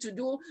want you to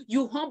do,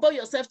 you humble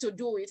yourself to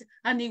do it,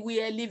 and he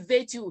will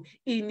elevate you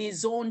in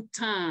his own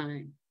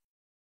time.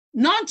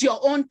 Not your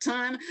own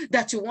time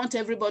that you want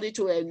everybody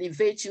to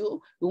elevate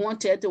you. You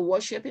want her to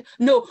worship you.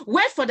 No,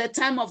 wait for the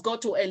time of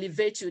God to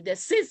elevate you, the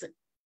season.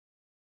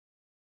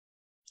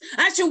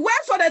 I should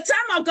wait for the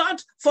time of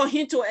God for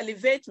him to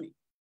elevate me.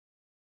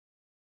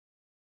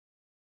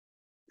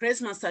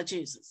 Praise Master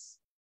Jesus.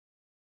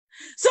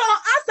 So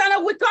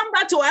Absalom, we come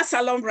back to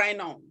Absalom right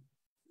now.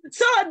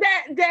 So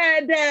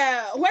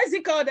the what's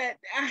it called?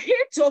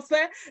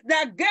 Ahithophel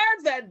that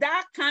gave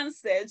that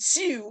counsel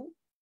to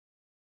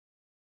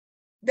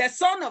the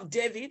son of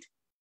David,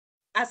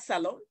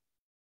 Absalom,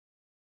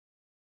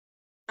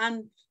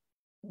 and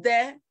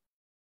the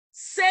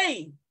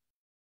saying,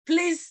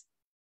 please,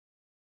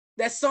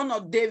 the son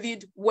of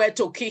David were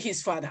to kill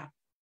his father,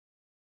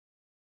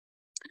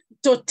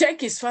 to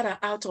take his father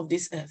out of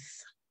this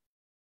earth,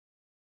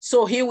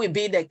 so he will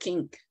be the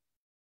king.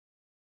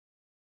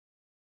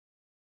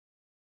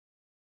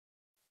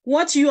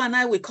 What you and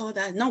I will call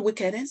that, not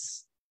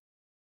wickedness.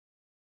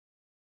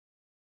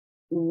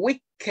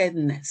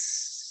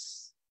 Wickedness.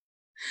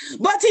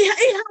 But he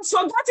has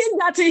forgotten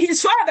that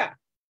his father,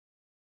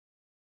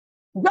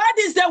 God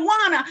is the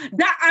one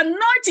that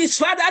anoints his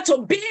father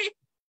to be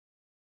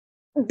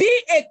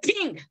a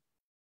king.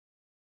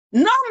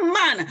 No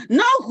man,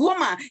 no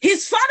woman.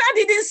 His father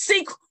didn't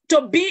seek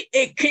to be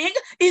a king.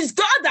 It's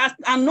God that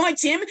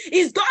anoints him.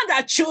 It's God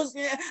that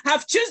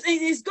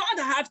it's God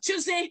that have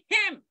chosen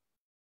him.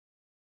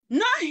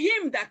 Not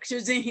him that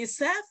choosing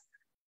himself.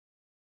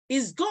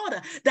 It's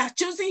God that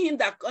choosing him,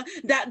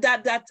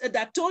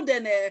 that told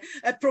a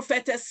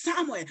prophet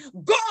Samuel,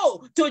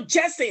 go to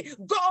Jesse,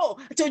 go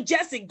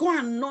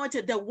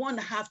anoint the one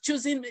that have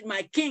chosen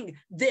my king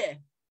there.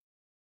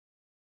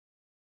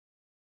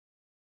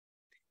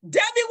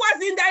 David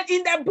was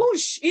in the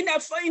bush, in the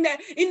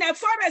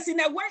forest, in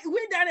the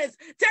wilderness,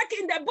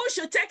 taking the bush,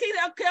 taking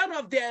care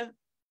of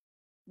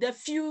the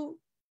few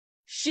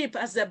sheep,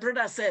 as the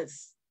brother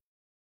says,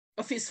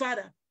 of his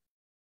father.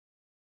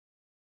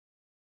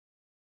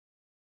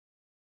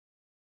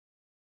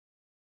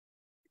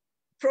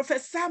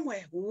 Prophet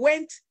Samuel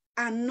went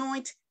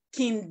anoint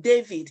King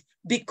David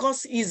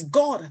because it's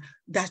God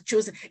that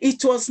chose him.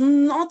 It was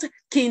not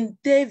King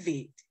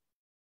David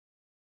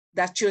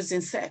that chose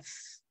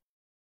himself,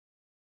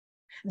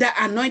 that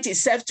anointed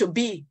himself to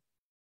be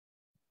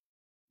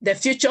the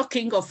future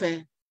king of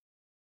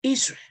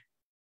Israel.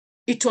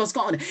 It was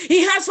God.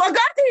 He has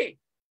forgotten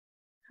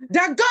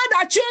that God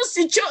that chose,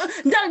 the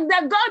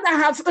God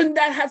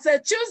that has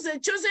chosen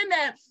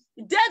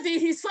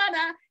David, his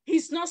father.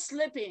 He's not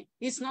sleeping.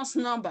 He's not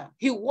slumber.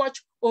 He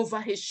watched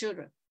over his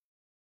children.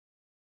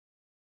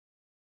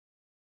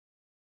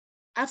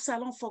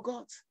 Absalom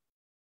forgot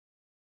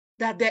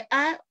that the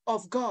eye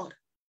of God,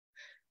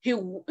 he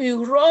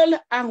rolled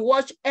and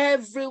watched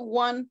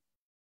everyone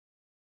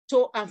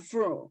to and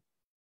fro.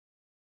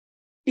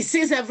 He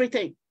sees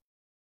everything.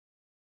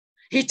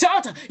 He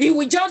thought he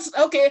would just,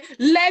 okay,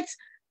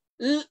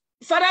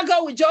 Father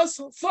God will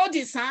just fold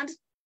his hand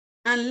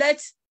and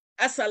let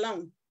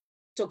Absalom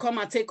to come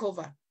and take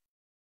over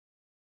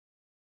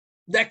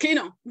the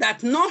kingdom,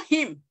 that not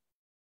him,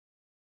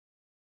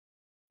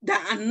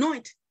 that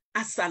anoint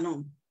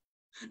Absalom,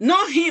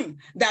 not him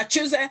that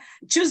choose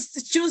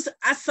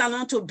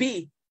Absalom to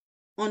be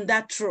on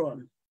that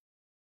throne.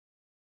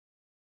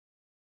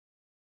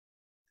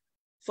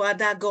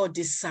 Father God,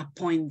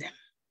 disappoint them.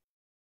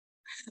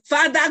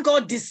 Father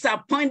God,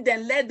 disappoint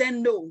them. Let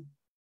them know,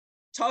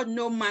 told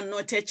no man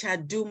not shall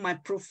do my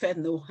prophet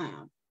no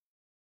harm.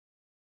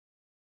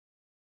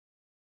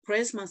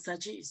 Praise Master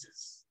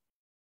Jesus.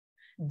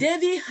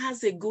 David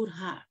has a good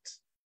heart.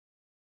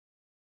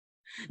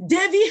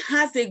 David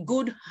has a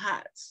good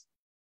heart.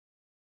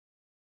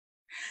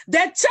 The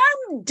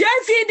time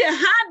David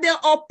had the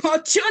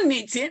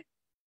opportunity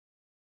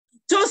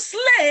to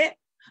slay,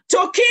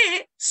 to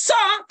kill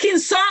King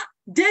Saul,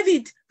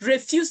 David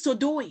refused to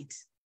do it.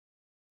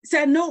 He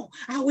said, no,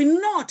 I will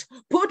not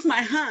put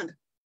my hand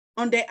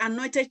on the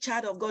anointed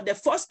child of God, the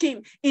first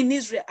king in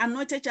Israel,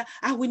 anointed child.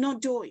 I will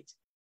not do it.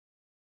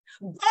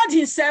 God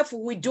himself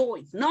will do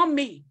it, not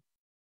me.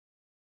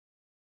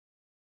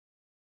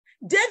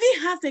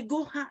 David has a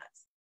good heart,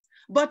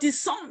 but his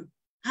son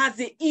has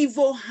an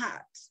evil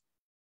heart.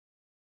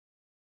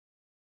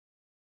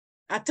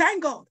 I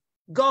thank God,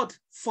 God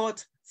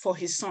fought for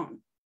his son,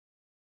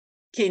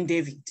 King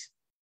David.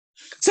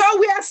 So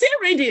we are still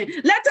reading.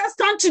 Let us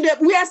turn to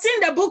we are still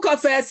in the book of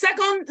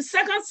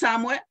Second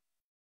Samuel.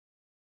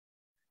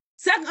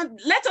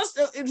 Let us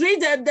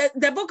read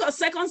the book of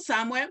 2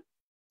 Samuel,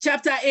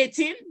 chapter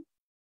 18,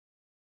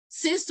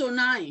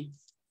 6-9.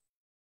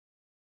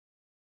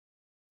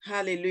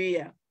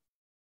 Hallelujah.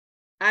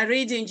 I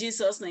read in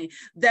Jesus' name.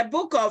 The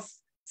book of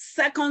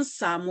 2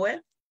 Samuel,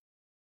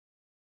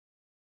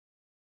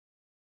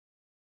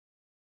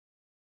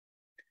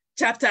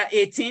 chapter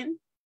 18,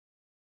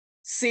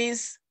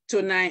 6-9.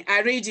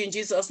 I read in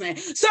Jesus' name.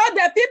 So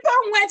the people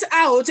went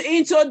out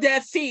into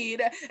the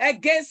field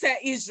against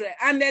Israel,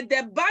 and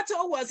the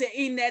battle was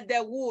in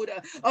the wood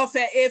of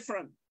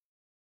Ephraim,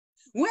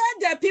 where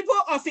the people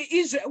of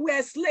Israel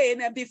were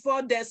slain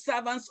before the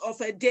servants of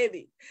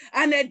David.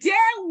 And there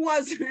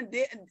was a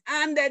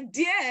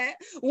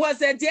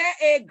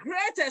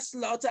great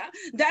slaughter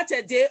that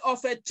day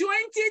of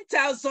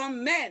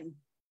 20,000 men.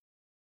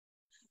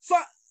 For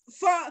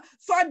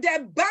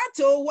the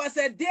battle was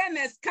then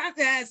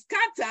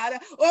scattered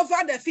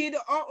over the field,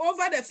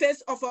 over the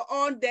face of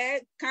all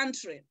the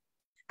country.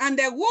 And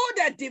the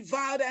wood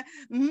devoured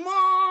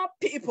more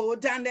people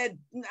than that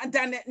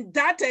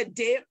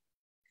day,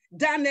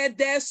 than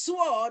the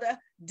sword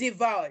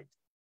devoured.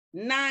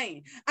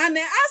 9. And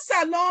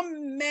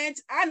Absalom met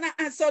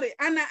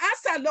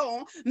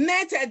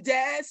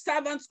the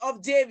servants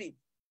of David.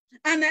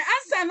 And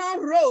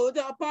Absalom rode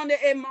upon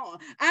the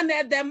mount, and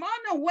the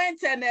man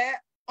went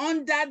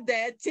under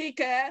the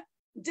thick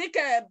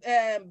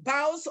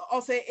boughs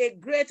of a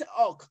great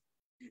oak.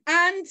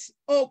 And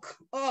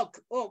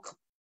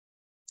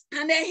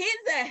hit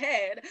the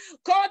head,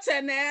 caught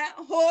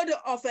hold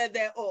of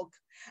the oak.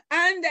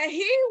 And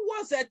he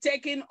was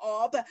taken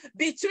up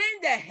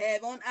between the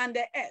heaven and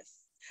the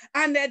earth.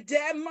 And the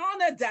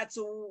demon that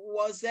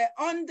was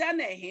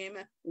under him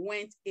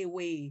went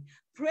away.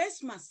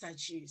 Praise Master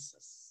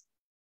Jesus.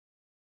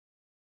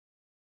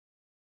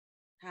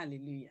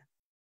 Hallelujah.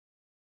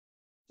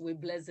 We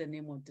bless the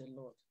name of the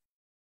Lord.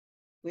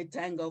 We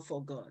thank God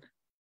for God.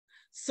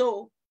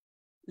 So,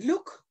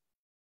 look,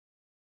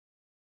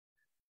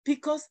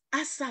 because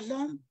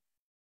Absalom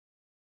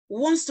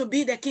wants to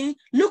be the king,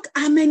 look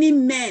how many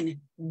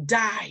men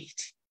died.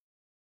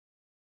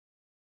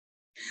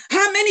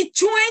 How many?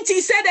 20?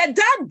 He said that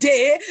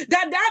day,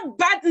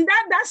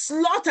 that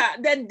slaughter,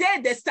 the day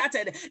they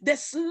started, the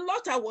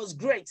slaughter was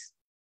great.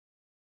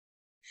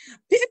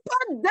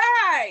 People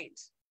died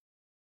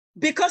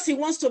because he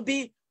wants to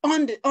be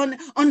on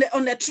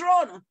the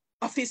throne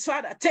of his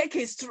father, take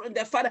his throne,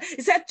 the father.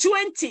 He said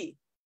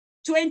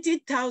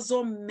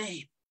 20,000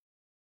 men.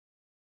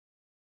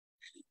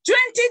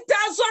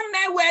 20,000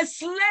 men were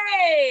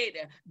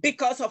slain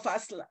because of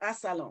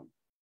Absalom.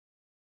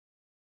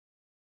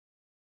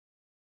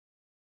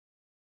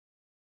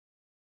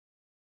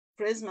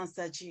 Praise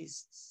Master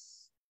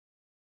Jesus.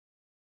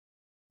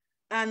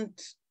 And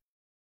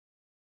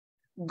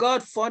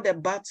God fought the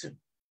battle.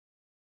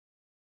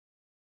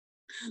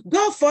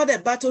 God fought the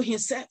battle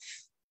himself.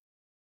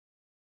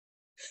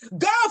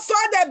 God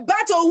fought the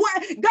battle.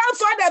 God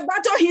fought the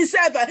battle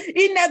himself.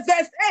 In the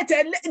verse 8,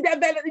 in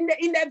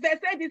the verse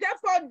 8, it said,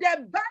 for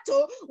the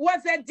battle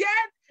was a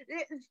death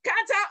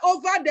scatter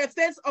over the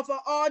face of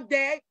all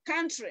the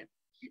country.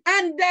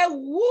 And the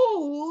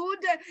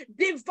wood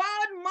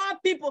devoured more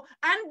people.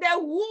 And the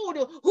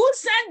wood, who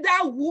sent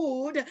that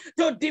wood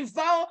to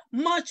devour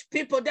much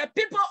people? The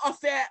people of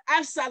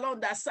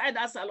Absalom, that side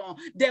Absalom,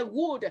 the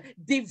wood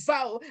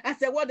devour. I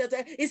said, what does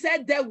it? He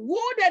said, the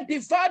wood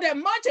devoured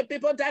much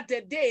people that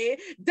day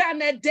than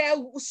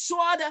the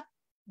sword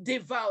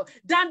devoured,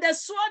 than the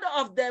sword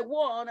of the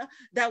one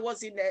that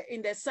was in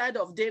the side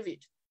of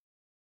David.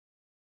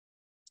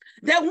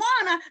 The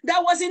one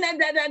that was in the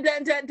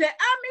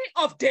army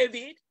of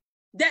David,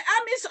 the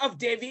armies of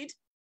David,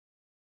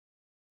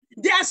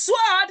 their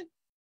sword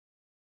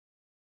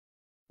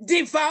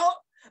devour,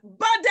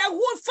 but the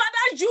wood,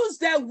 Father used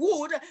the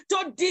wood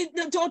Father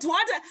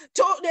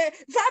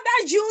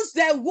used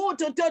the wood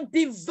to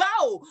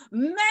devour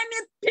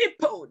many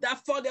people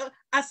that followed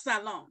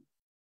Absalom.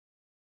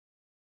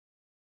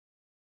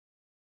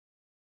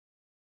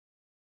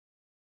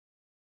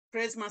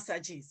 Praise Master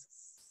Jesus.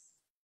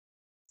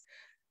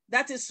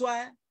 That is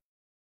why,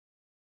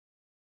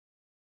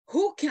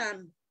 who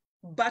can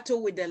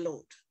battle with the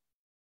Lord?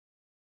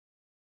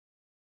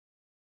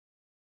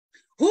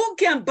 Who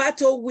can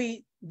battle with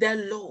the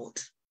Lord?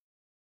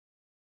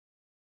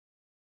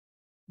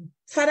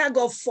 Father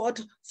God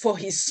fought for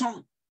his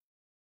son.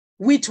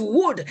 With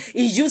wood,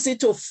 he used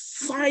it to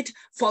fight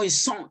for his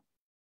son.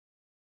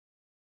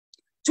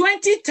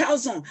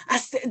 20,000,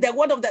 as the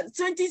word of that,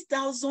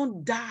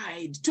 20,000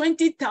 died.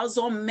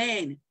 20,000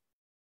 men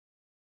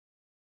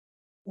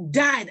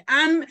died.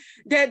 I'm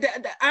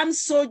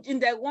soldier,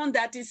 the one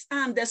that is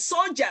armed, the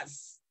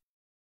soldiers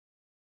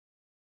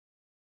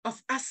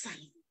of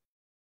Absalom.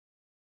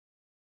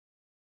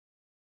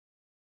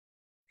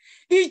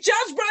 He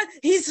just brought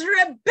his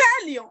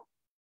rebellion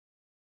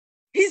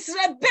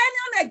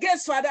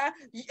against father,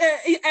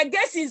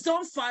 against his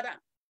own father.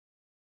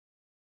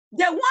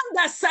 The one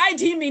that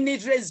sided him in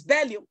his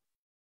rebellion,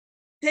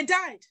 they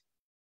died.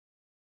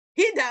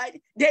 He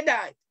died, they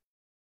died.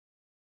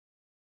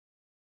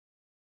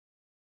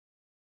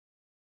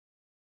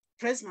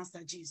 Praise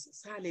Master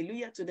Jesus.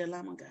 Hallelujah to the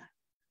Lamb of God.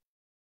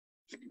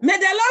 May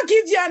the Lord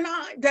give you and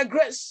I the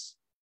grace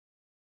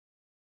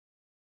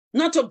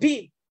not to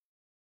be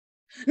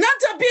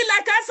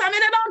like us. May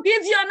the Lord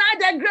give you and I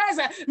the grace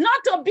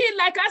not to be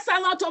like us,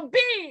 and not to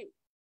be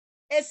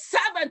a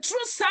servant,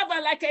 true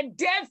servant like a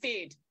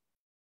David.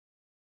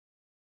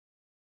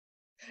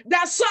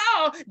 That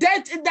saw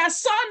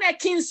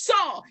King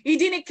Saul, he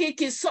didn't kill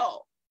King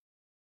Saul.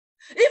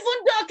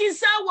 Even though King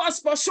Saul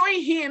was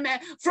pursuing him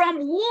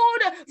from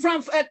wood,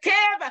 from a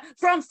cave,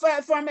 from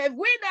a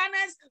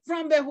wilderness,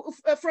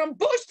 from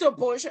bush to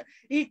bush,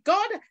 he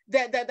got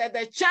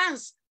the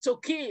chance to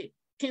kill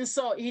King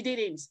Saul. He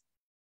didn't.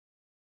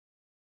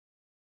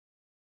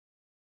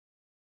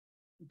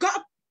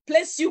 God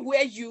placed you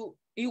where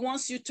he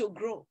wants you to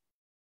grow.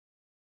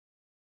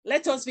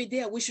 Let us be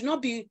there. We should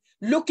not be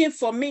looking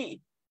for me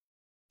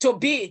to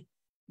be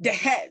the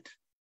head,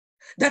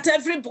 that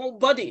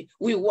everybody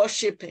will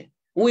worship him.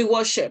 We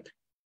worship.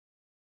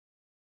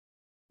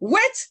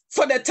 Wait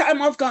for the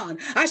time of God.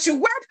 I should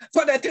wait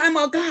for the time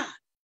of God.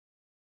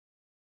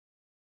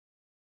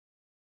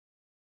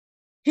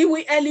 He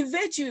will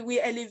elevate you, he will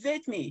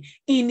elevate me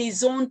in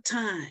his own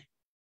time.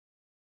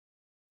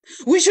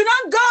 We should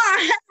not go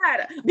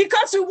ahead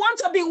because we want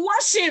to be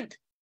worshipped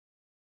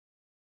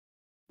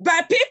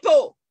by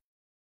people.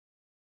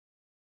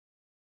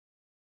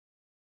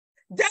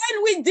 Then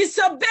we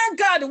disobey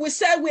God. We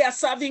say we are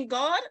serving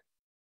God.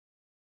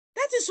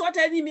 That is what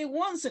the enemy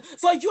wants,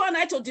 for you and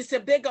I to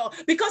disobey God.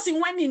 Because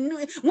when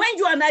you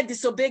and I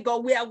disobey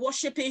God, we are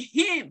worshiping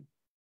him,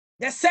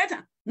 the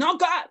Satan, not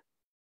God.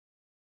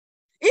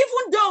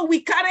 Even though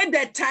we carry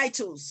the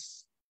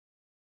titles,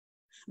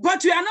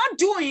 but we are not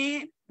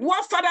doing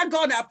what Father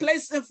God has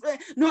placed,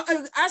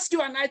 asked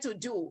you and I to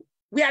do.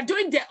 We are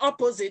doing the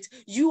opposite.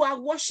 You are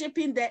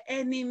worshiping the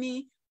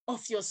enemy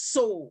of your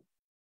soul.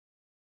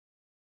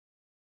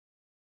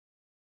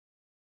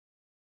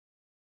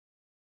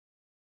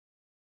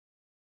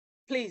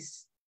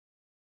 Please,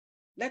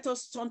 let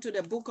us turn to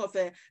the book of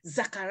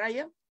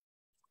Zechariah,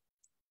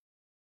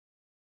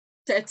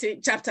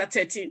 chapter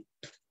 13.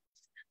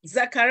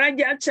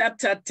 Zechariah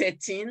chapter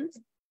 13,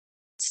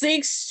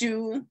 6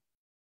 to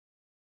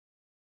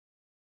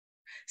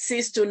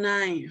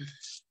 9.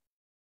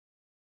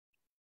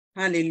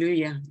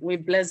 Hallelujah. We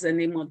bless the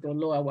name of the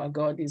Lord. Our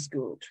God is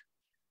good.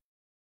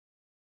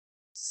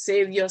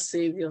 Savior,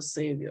 Savior,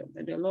 Savior.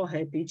 May the Lord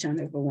help each and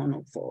every one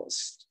of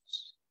us.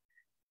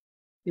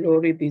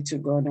 Glory be to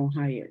God on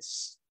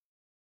highest.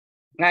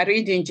 I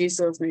read in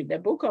Jesus' name, the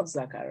book of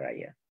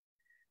Zechariah,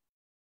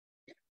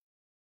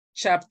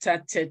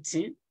 chapter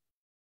 13,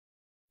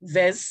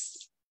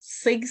 verse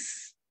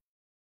 6,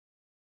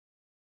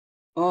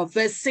 or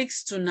verse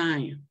 6 to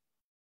 9.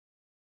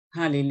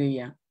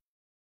 Hallelujah.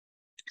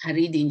 I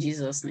read in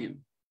Jesus' name.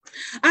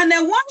 And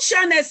the one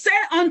shall say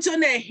unto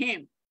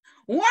him,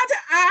 what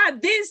are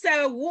these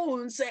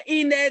wounds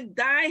in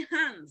thy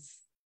hands?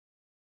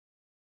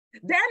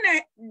 Then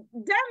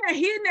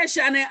he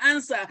shall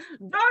answer,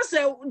 those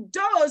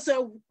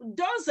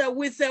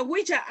with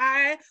which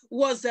I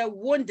was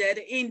wounded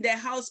in the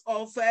house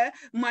of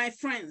my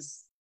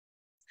friends.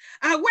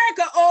 I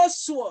work all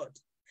sword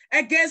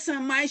against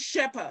my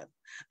shepherd,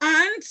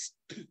 and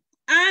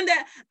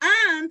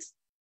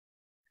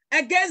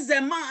against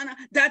the man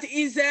that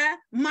is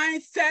my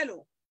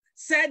fellow,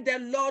 said the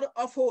Lord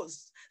of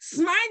hosts.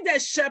 Smite the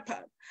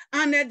shepherd,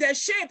 and the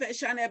sheep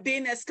shall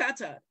be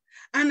scattered.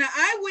 And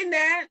I will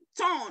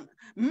turn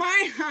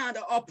my hand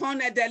upon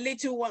the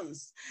little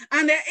ones,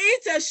 and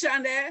it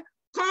shall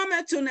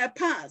come to the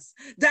pass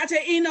that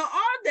in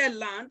all the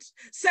land,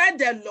 said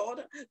the Lord,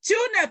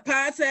 to the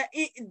pass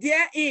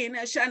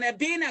therein shall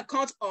be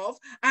cut off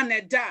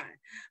and die.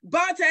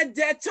 But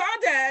the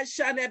third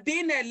shall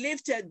be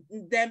lifted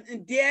them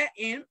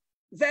therein.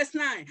 Verse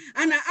 9,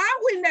 and I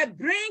will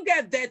bring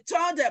the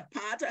third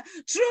part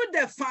through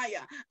the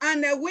fire,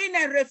 and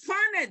will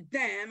refine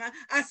them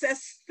as a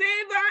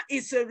silver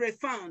is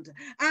refined,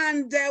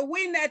 and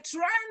will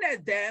try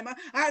them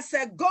as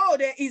a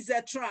gold is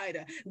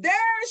tried. They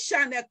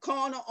shall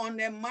call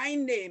on my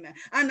name,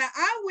 and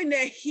I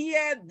will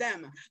hear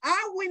them.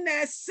 I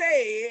will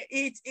say,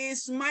 it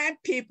is my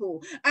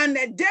people, and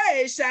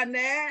they shall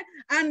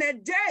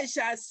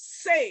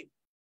say,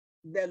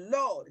 the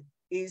Lord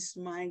is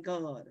my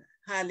God.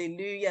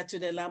 Hallelujah to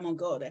the Lamb of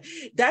God.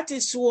 That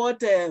is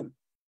what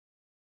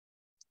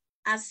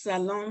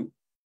Absalom,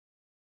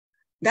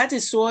 that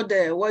is what,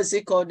 what's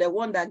it called? The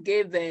one that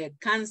gave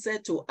cancer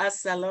to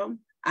Absalom,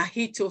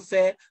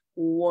 Ahithophel,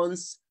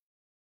 wants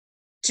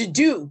to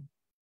do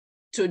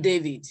to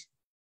David.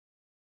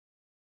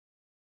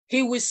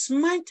 He will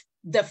smite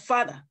the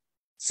father.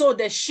 So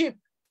the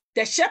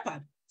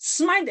shepherd,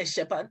 smite the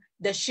shepherd,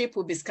 the sheep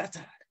will be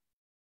scattered.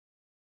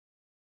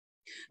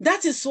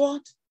 That is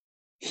what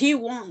he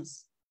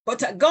wants.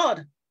 But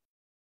God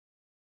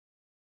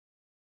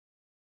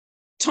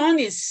turned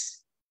his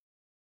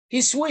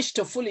wish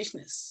to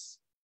foolishness,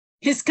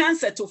 his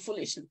cancer to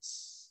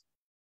foolishness.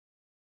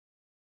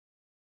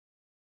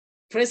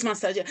 Praise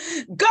Master.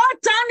 God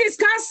turned his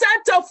cancer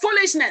to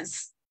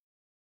foolishness.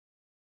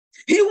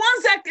 He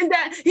wants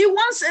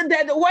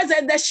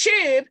the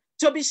sheep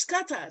to be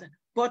scattered.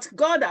 But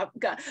God that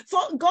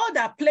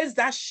placed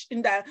that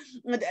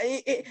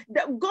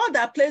God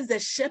that placed the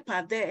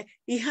shepherd there,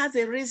 he has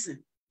a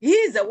reason. He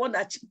is the one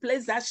that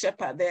placed that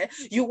shepherd there.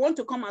 You want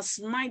to come and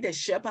smite the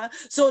shepherd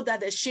so that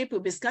the sheep will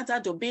be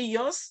scattered to be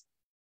yours?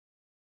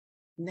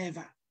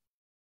 Never.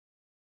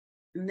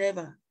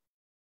 Never.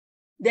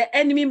 The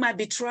enemy might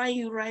be trying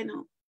you right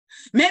now.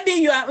 Maybe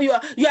you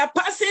are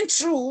passing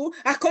through,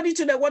 according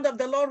to the word of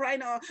the Lord right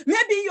now.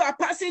 Maybe you are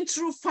passing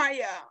through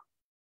fire.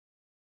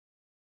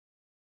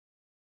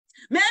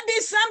 Maybe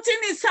something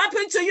is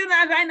happening to you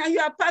right now. You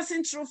are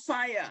passing through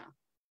fire.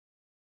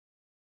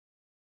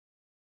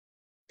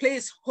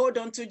 Please hold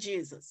on to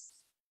Jesus.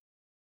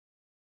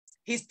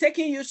 He's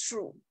taking you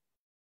through.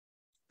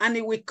 And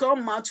it will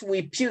come out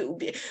with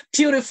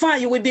purify.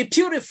 You will be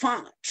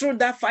purified through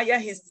that fire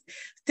he's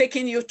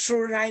taking you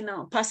through right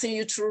now, passing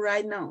you through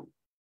right now.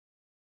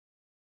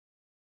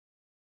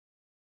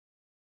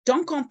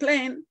 Don't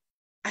complain.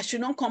 I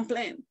should not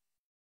complain.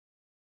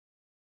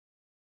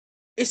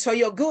 It's for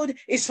your good.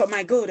 It's for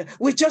my good.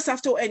 We just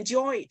have to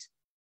enjoy it.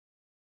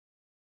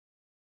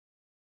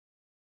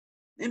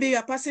 Maybe you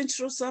are passing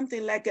through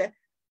something like a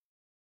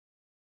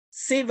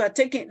silver,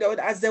 taking,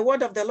 as the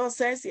word of the Lord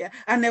says here,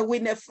 and we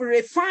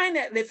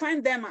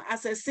refine them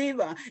as a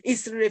silver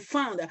is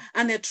refined,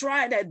 and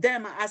tried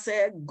them as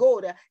a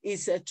gold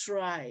is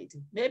tried.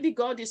 Maybe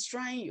God is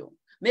trying you.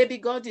 Maybe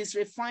God is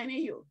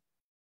refining you.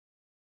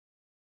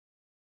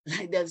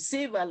 Like the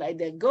silver, like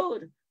the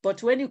gold.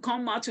 But when you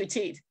come out with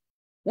it,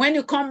 when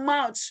you come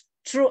out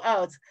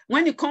throughout,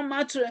 when you come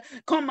out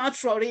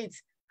for it,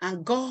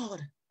 and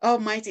God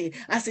Almighty,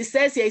 as it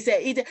says here,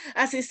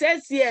 as it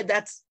says here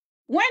that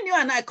when you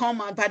and I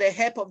come out by the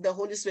help of the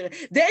Holy Spirit,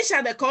 they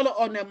shall call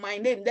on my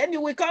name. Then you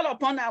will call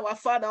upon our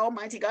Father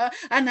Almighty God,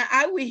 and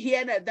I will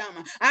hear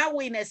them. I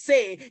will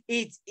say,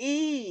 it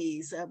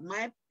is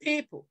my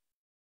people.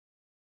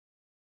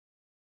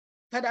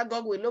 Father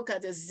God will look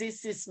at this.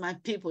 This is my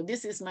people.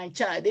 This is my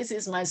child. This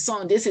is my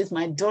son. This is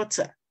my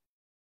daughter.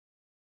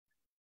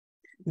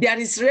 There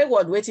is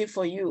reward waiting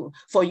for you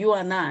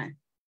and I,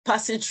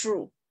 passing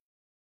through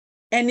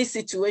any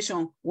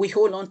situation. We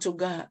hold on to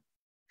God.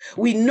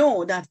 We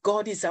know that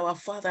God is our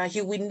Father.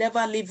 He will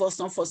never leave us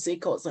nor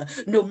forsake us,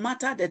 no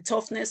matter the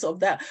toughness of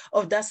that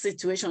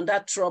situation,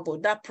 that trouble,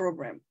 that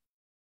problem.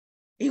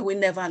 He will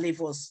never leave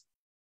us.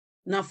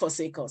 not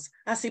forsake us.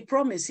 As he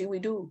promised, he will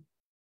do.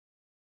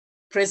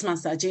 Praise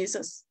Master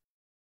Jesus.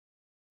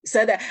 He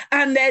said that,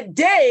 and the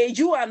day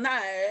you and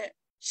I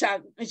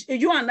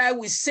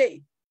will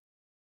say,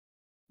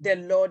 the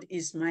Lord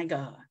is my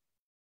God.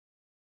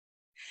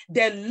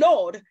 The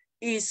Lord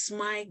is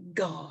my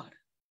God.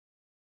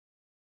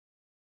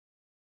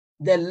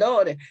 The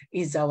Lord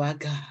is our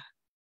God.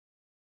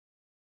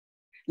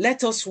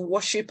 Let us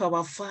worship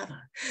our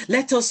Father.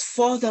 Let us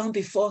fall down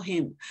before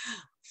him.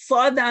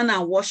 Fall down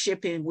and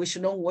worship him. We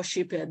should not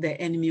worship the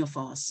enemy of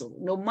our soul.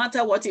 No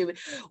matter what,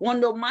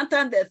 no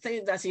matter the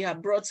thing that he has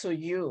brought to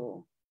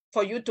you,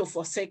 for you to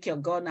forsake your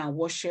God and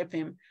worship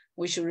him,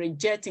 we should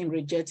reject him,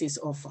 reject his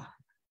offer.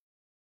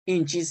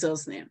 In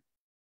Jesus' name.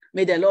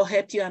 May the Lord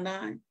help you and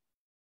I.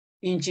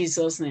 In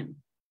Jesus' name.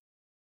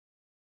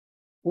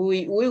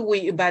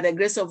 We by the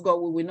grace of God,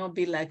 we will not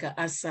be like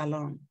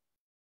Absalom.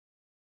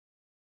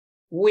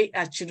 We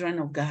are children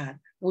of God.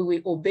 We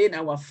will obey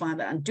our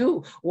Father and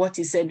do what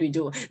he said we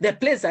do. The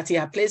place that he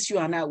has placed you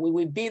and I, we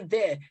will be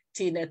there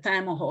till the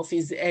time of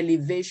his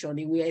elevation.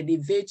 He will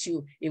elevate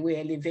you. He will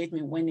elevate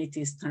me when it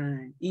is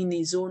time, in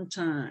his own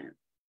time.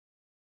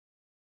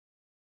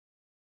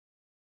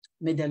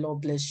 May the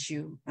Lord bless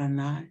you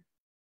and I.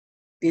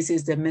 This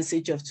is the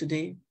message of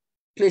today.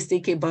 Please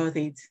think about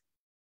it.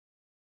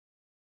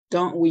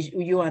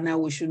 You and I,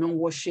 we should not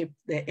worship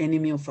the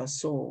enemy of our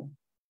soul.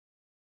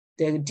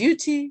 The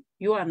duty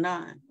you and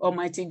I,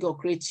 Almighty God,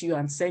 creates you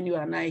and send you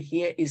and I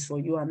here is for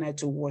you and I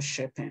to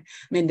worship him.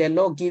 May the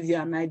Lord give you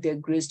and I the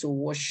grace to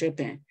worship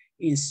him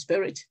in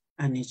spirit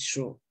and in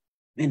truth.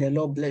 May the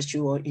Lord bless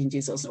you all in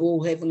Jesus.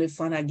 Oh, Heavenly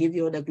Father, I give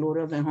you all the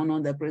glory, the honor,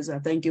 and the praise. I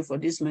thank you for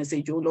this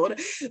message, oh Lord.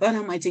 And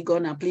Almighty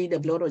God, I plead the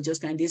blood of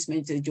just kind this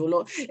message, oh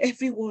Lord.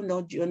 Everyone,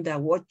 Lord,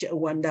 that watch,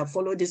 one that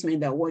follow this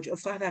man that watch,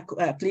 Father,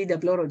 I plead the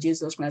blood of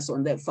Jesus Christ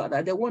on them,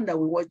 Father. The one that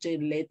we watch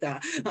it later,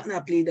 and I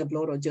plead the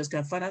blood of just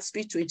kind. Father,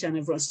 speak to each and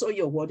every one. Sow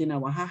your word in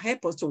our heart.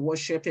 Help us to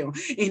worship him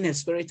in the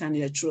spirit and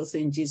in the truth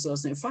in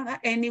Jesus' name. Father,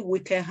 any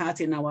wicked heart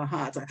in our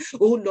heart,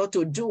 oh Lord,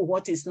 to do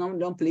what is not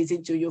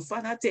pleasing to you,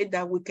 Father, take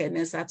that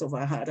wickedness out of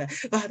our heart.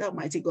 Father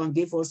Almighty God,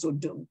 give us to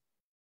do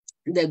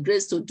the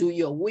grace to do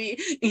your way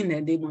in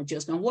the name of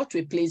Jesus. And what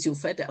we please you,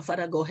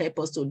 Father God, help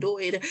us to do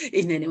it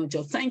in the name of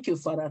Jesus. Thank you,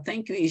 Father.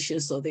 Thank you,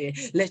 issues of the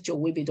let your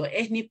will be done.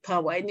 Any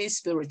power, any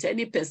spirit,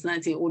 any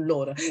personality, oh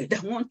Lord,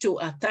 that want to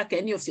attack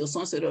any of your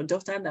sons or your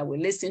daughter that will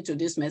listen to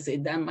this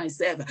message than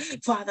myself,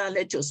 Father,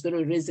 let your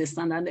spirit raise the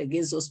standard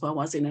against those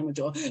powers in the name of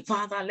Jesus.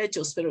 Father, let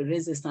your spirit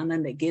raise the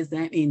standard against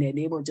them in the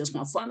name of Jesus.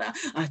 Now, Father,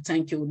 I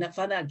thank you. Now,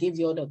 Father, I give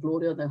you all the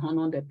glory, the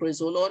honor, the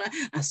praise, oh Lord.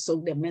 I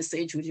soak the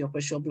message with your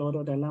precious blood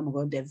of the Lamb of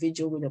God, the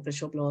with the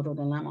precious blood of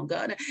the Lamb of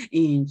God.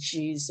 In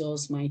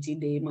Jesus' mighty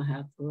name I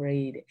have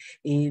prayed.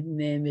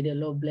 Amen. May the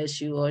Lord bless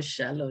you all.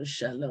 Shalom,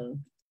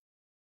 shalom.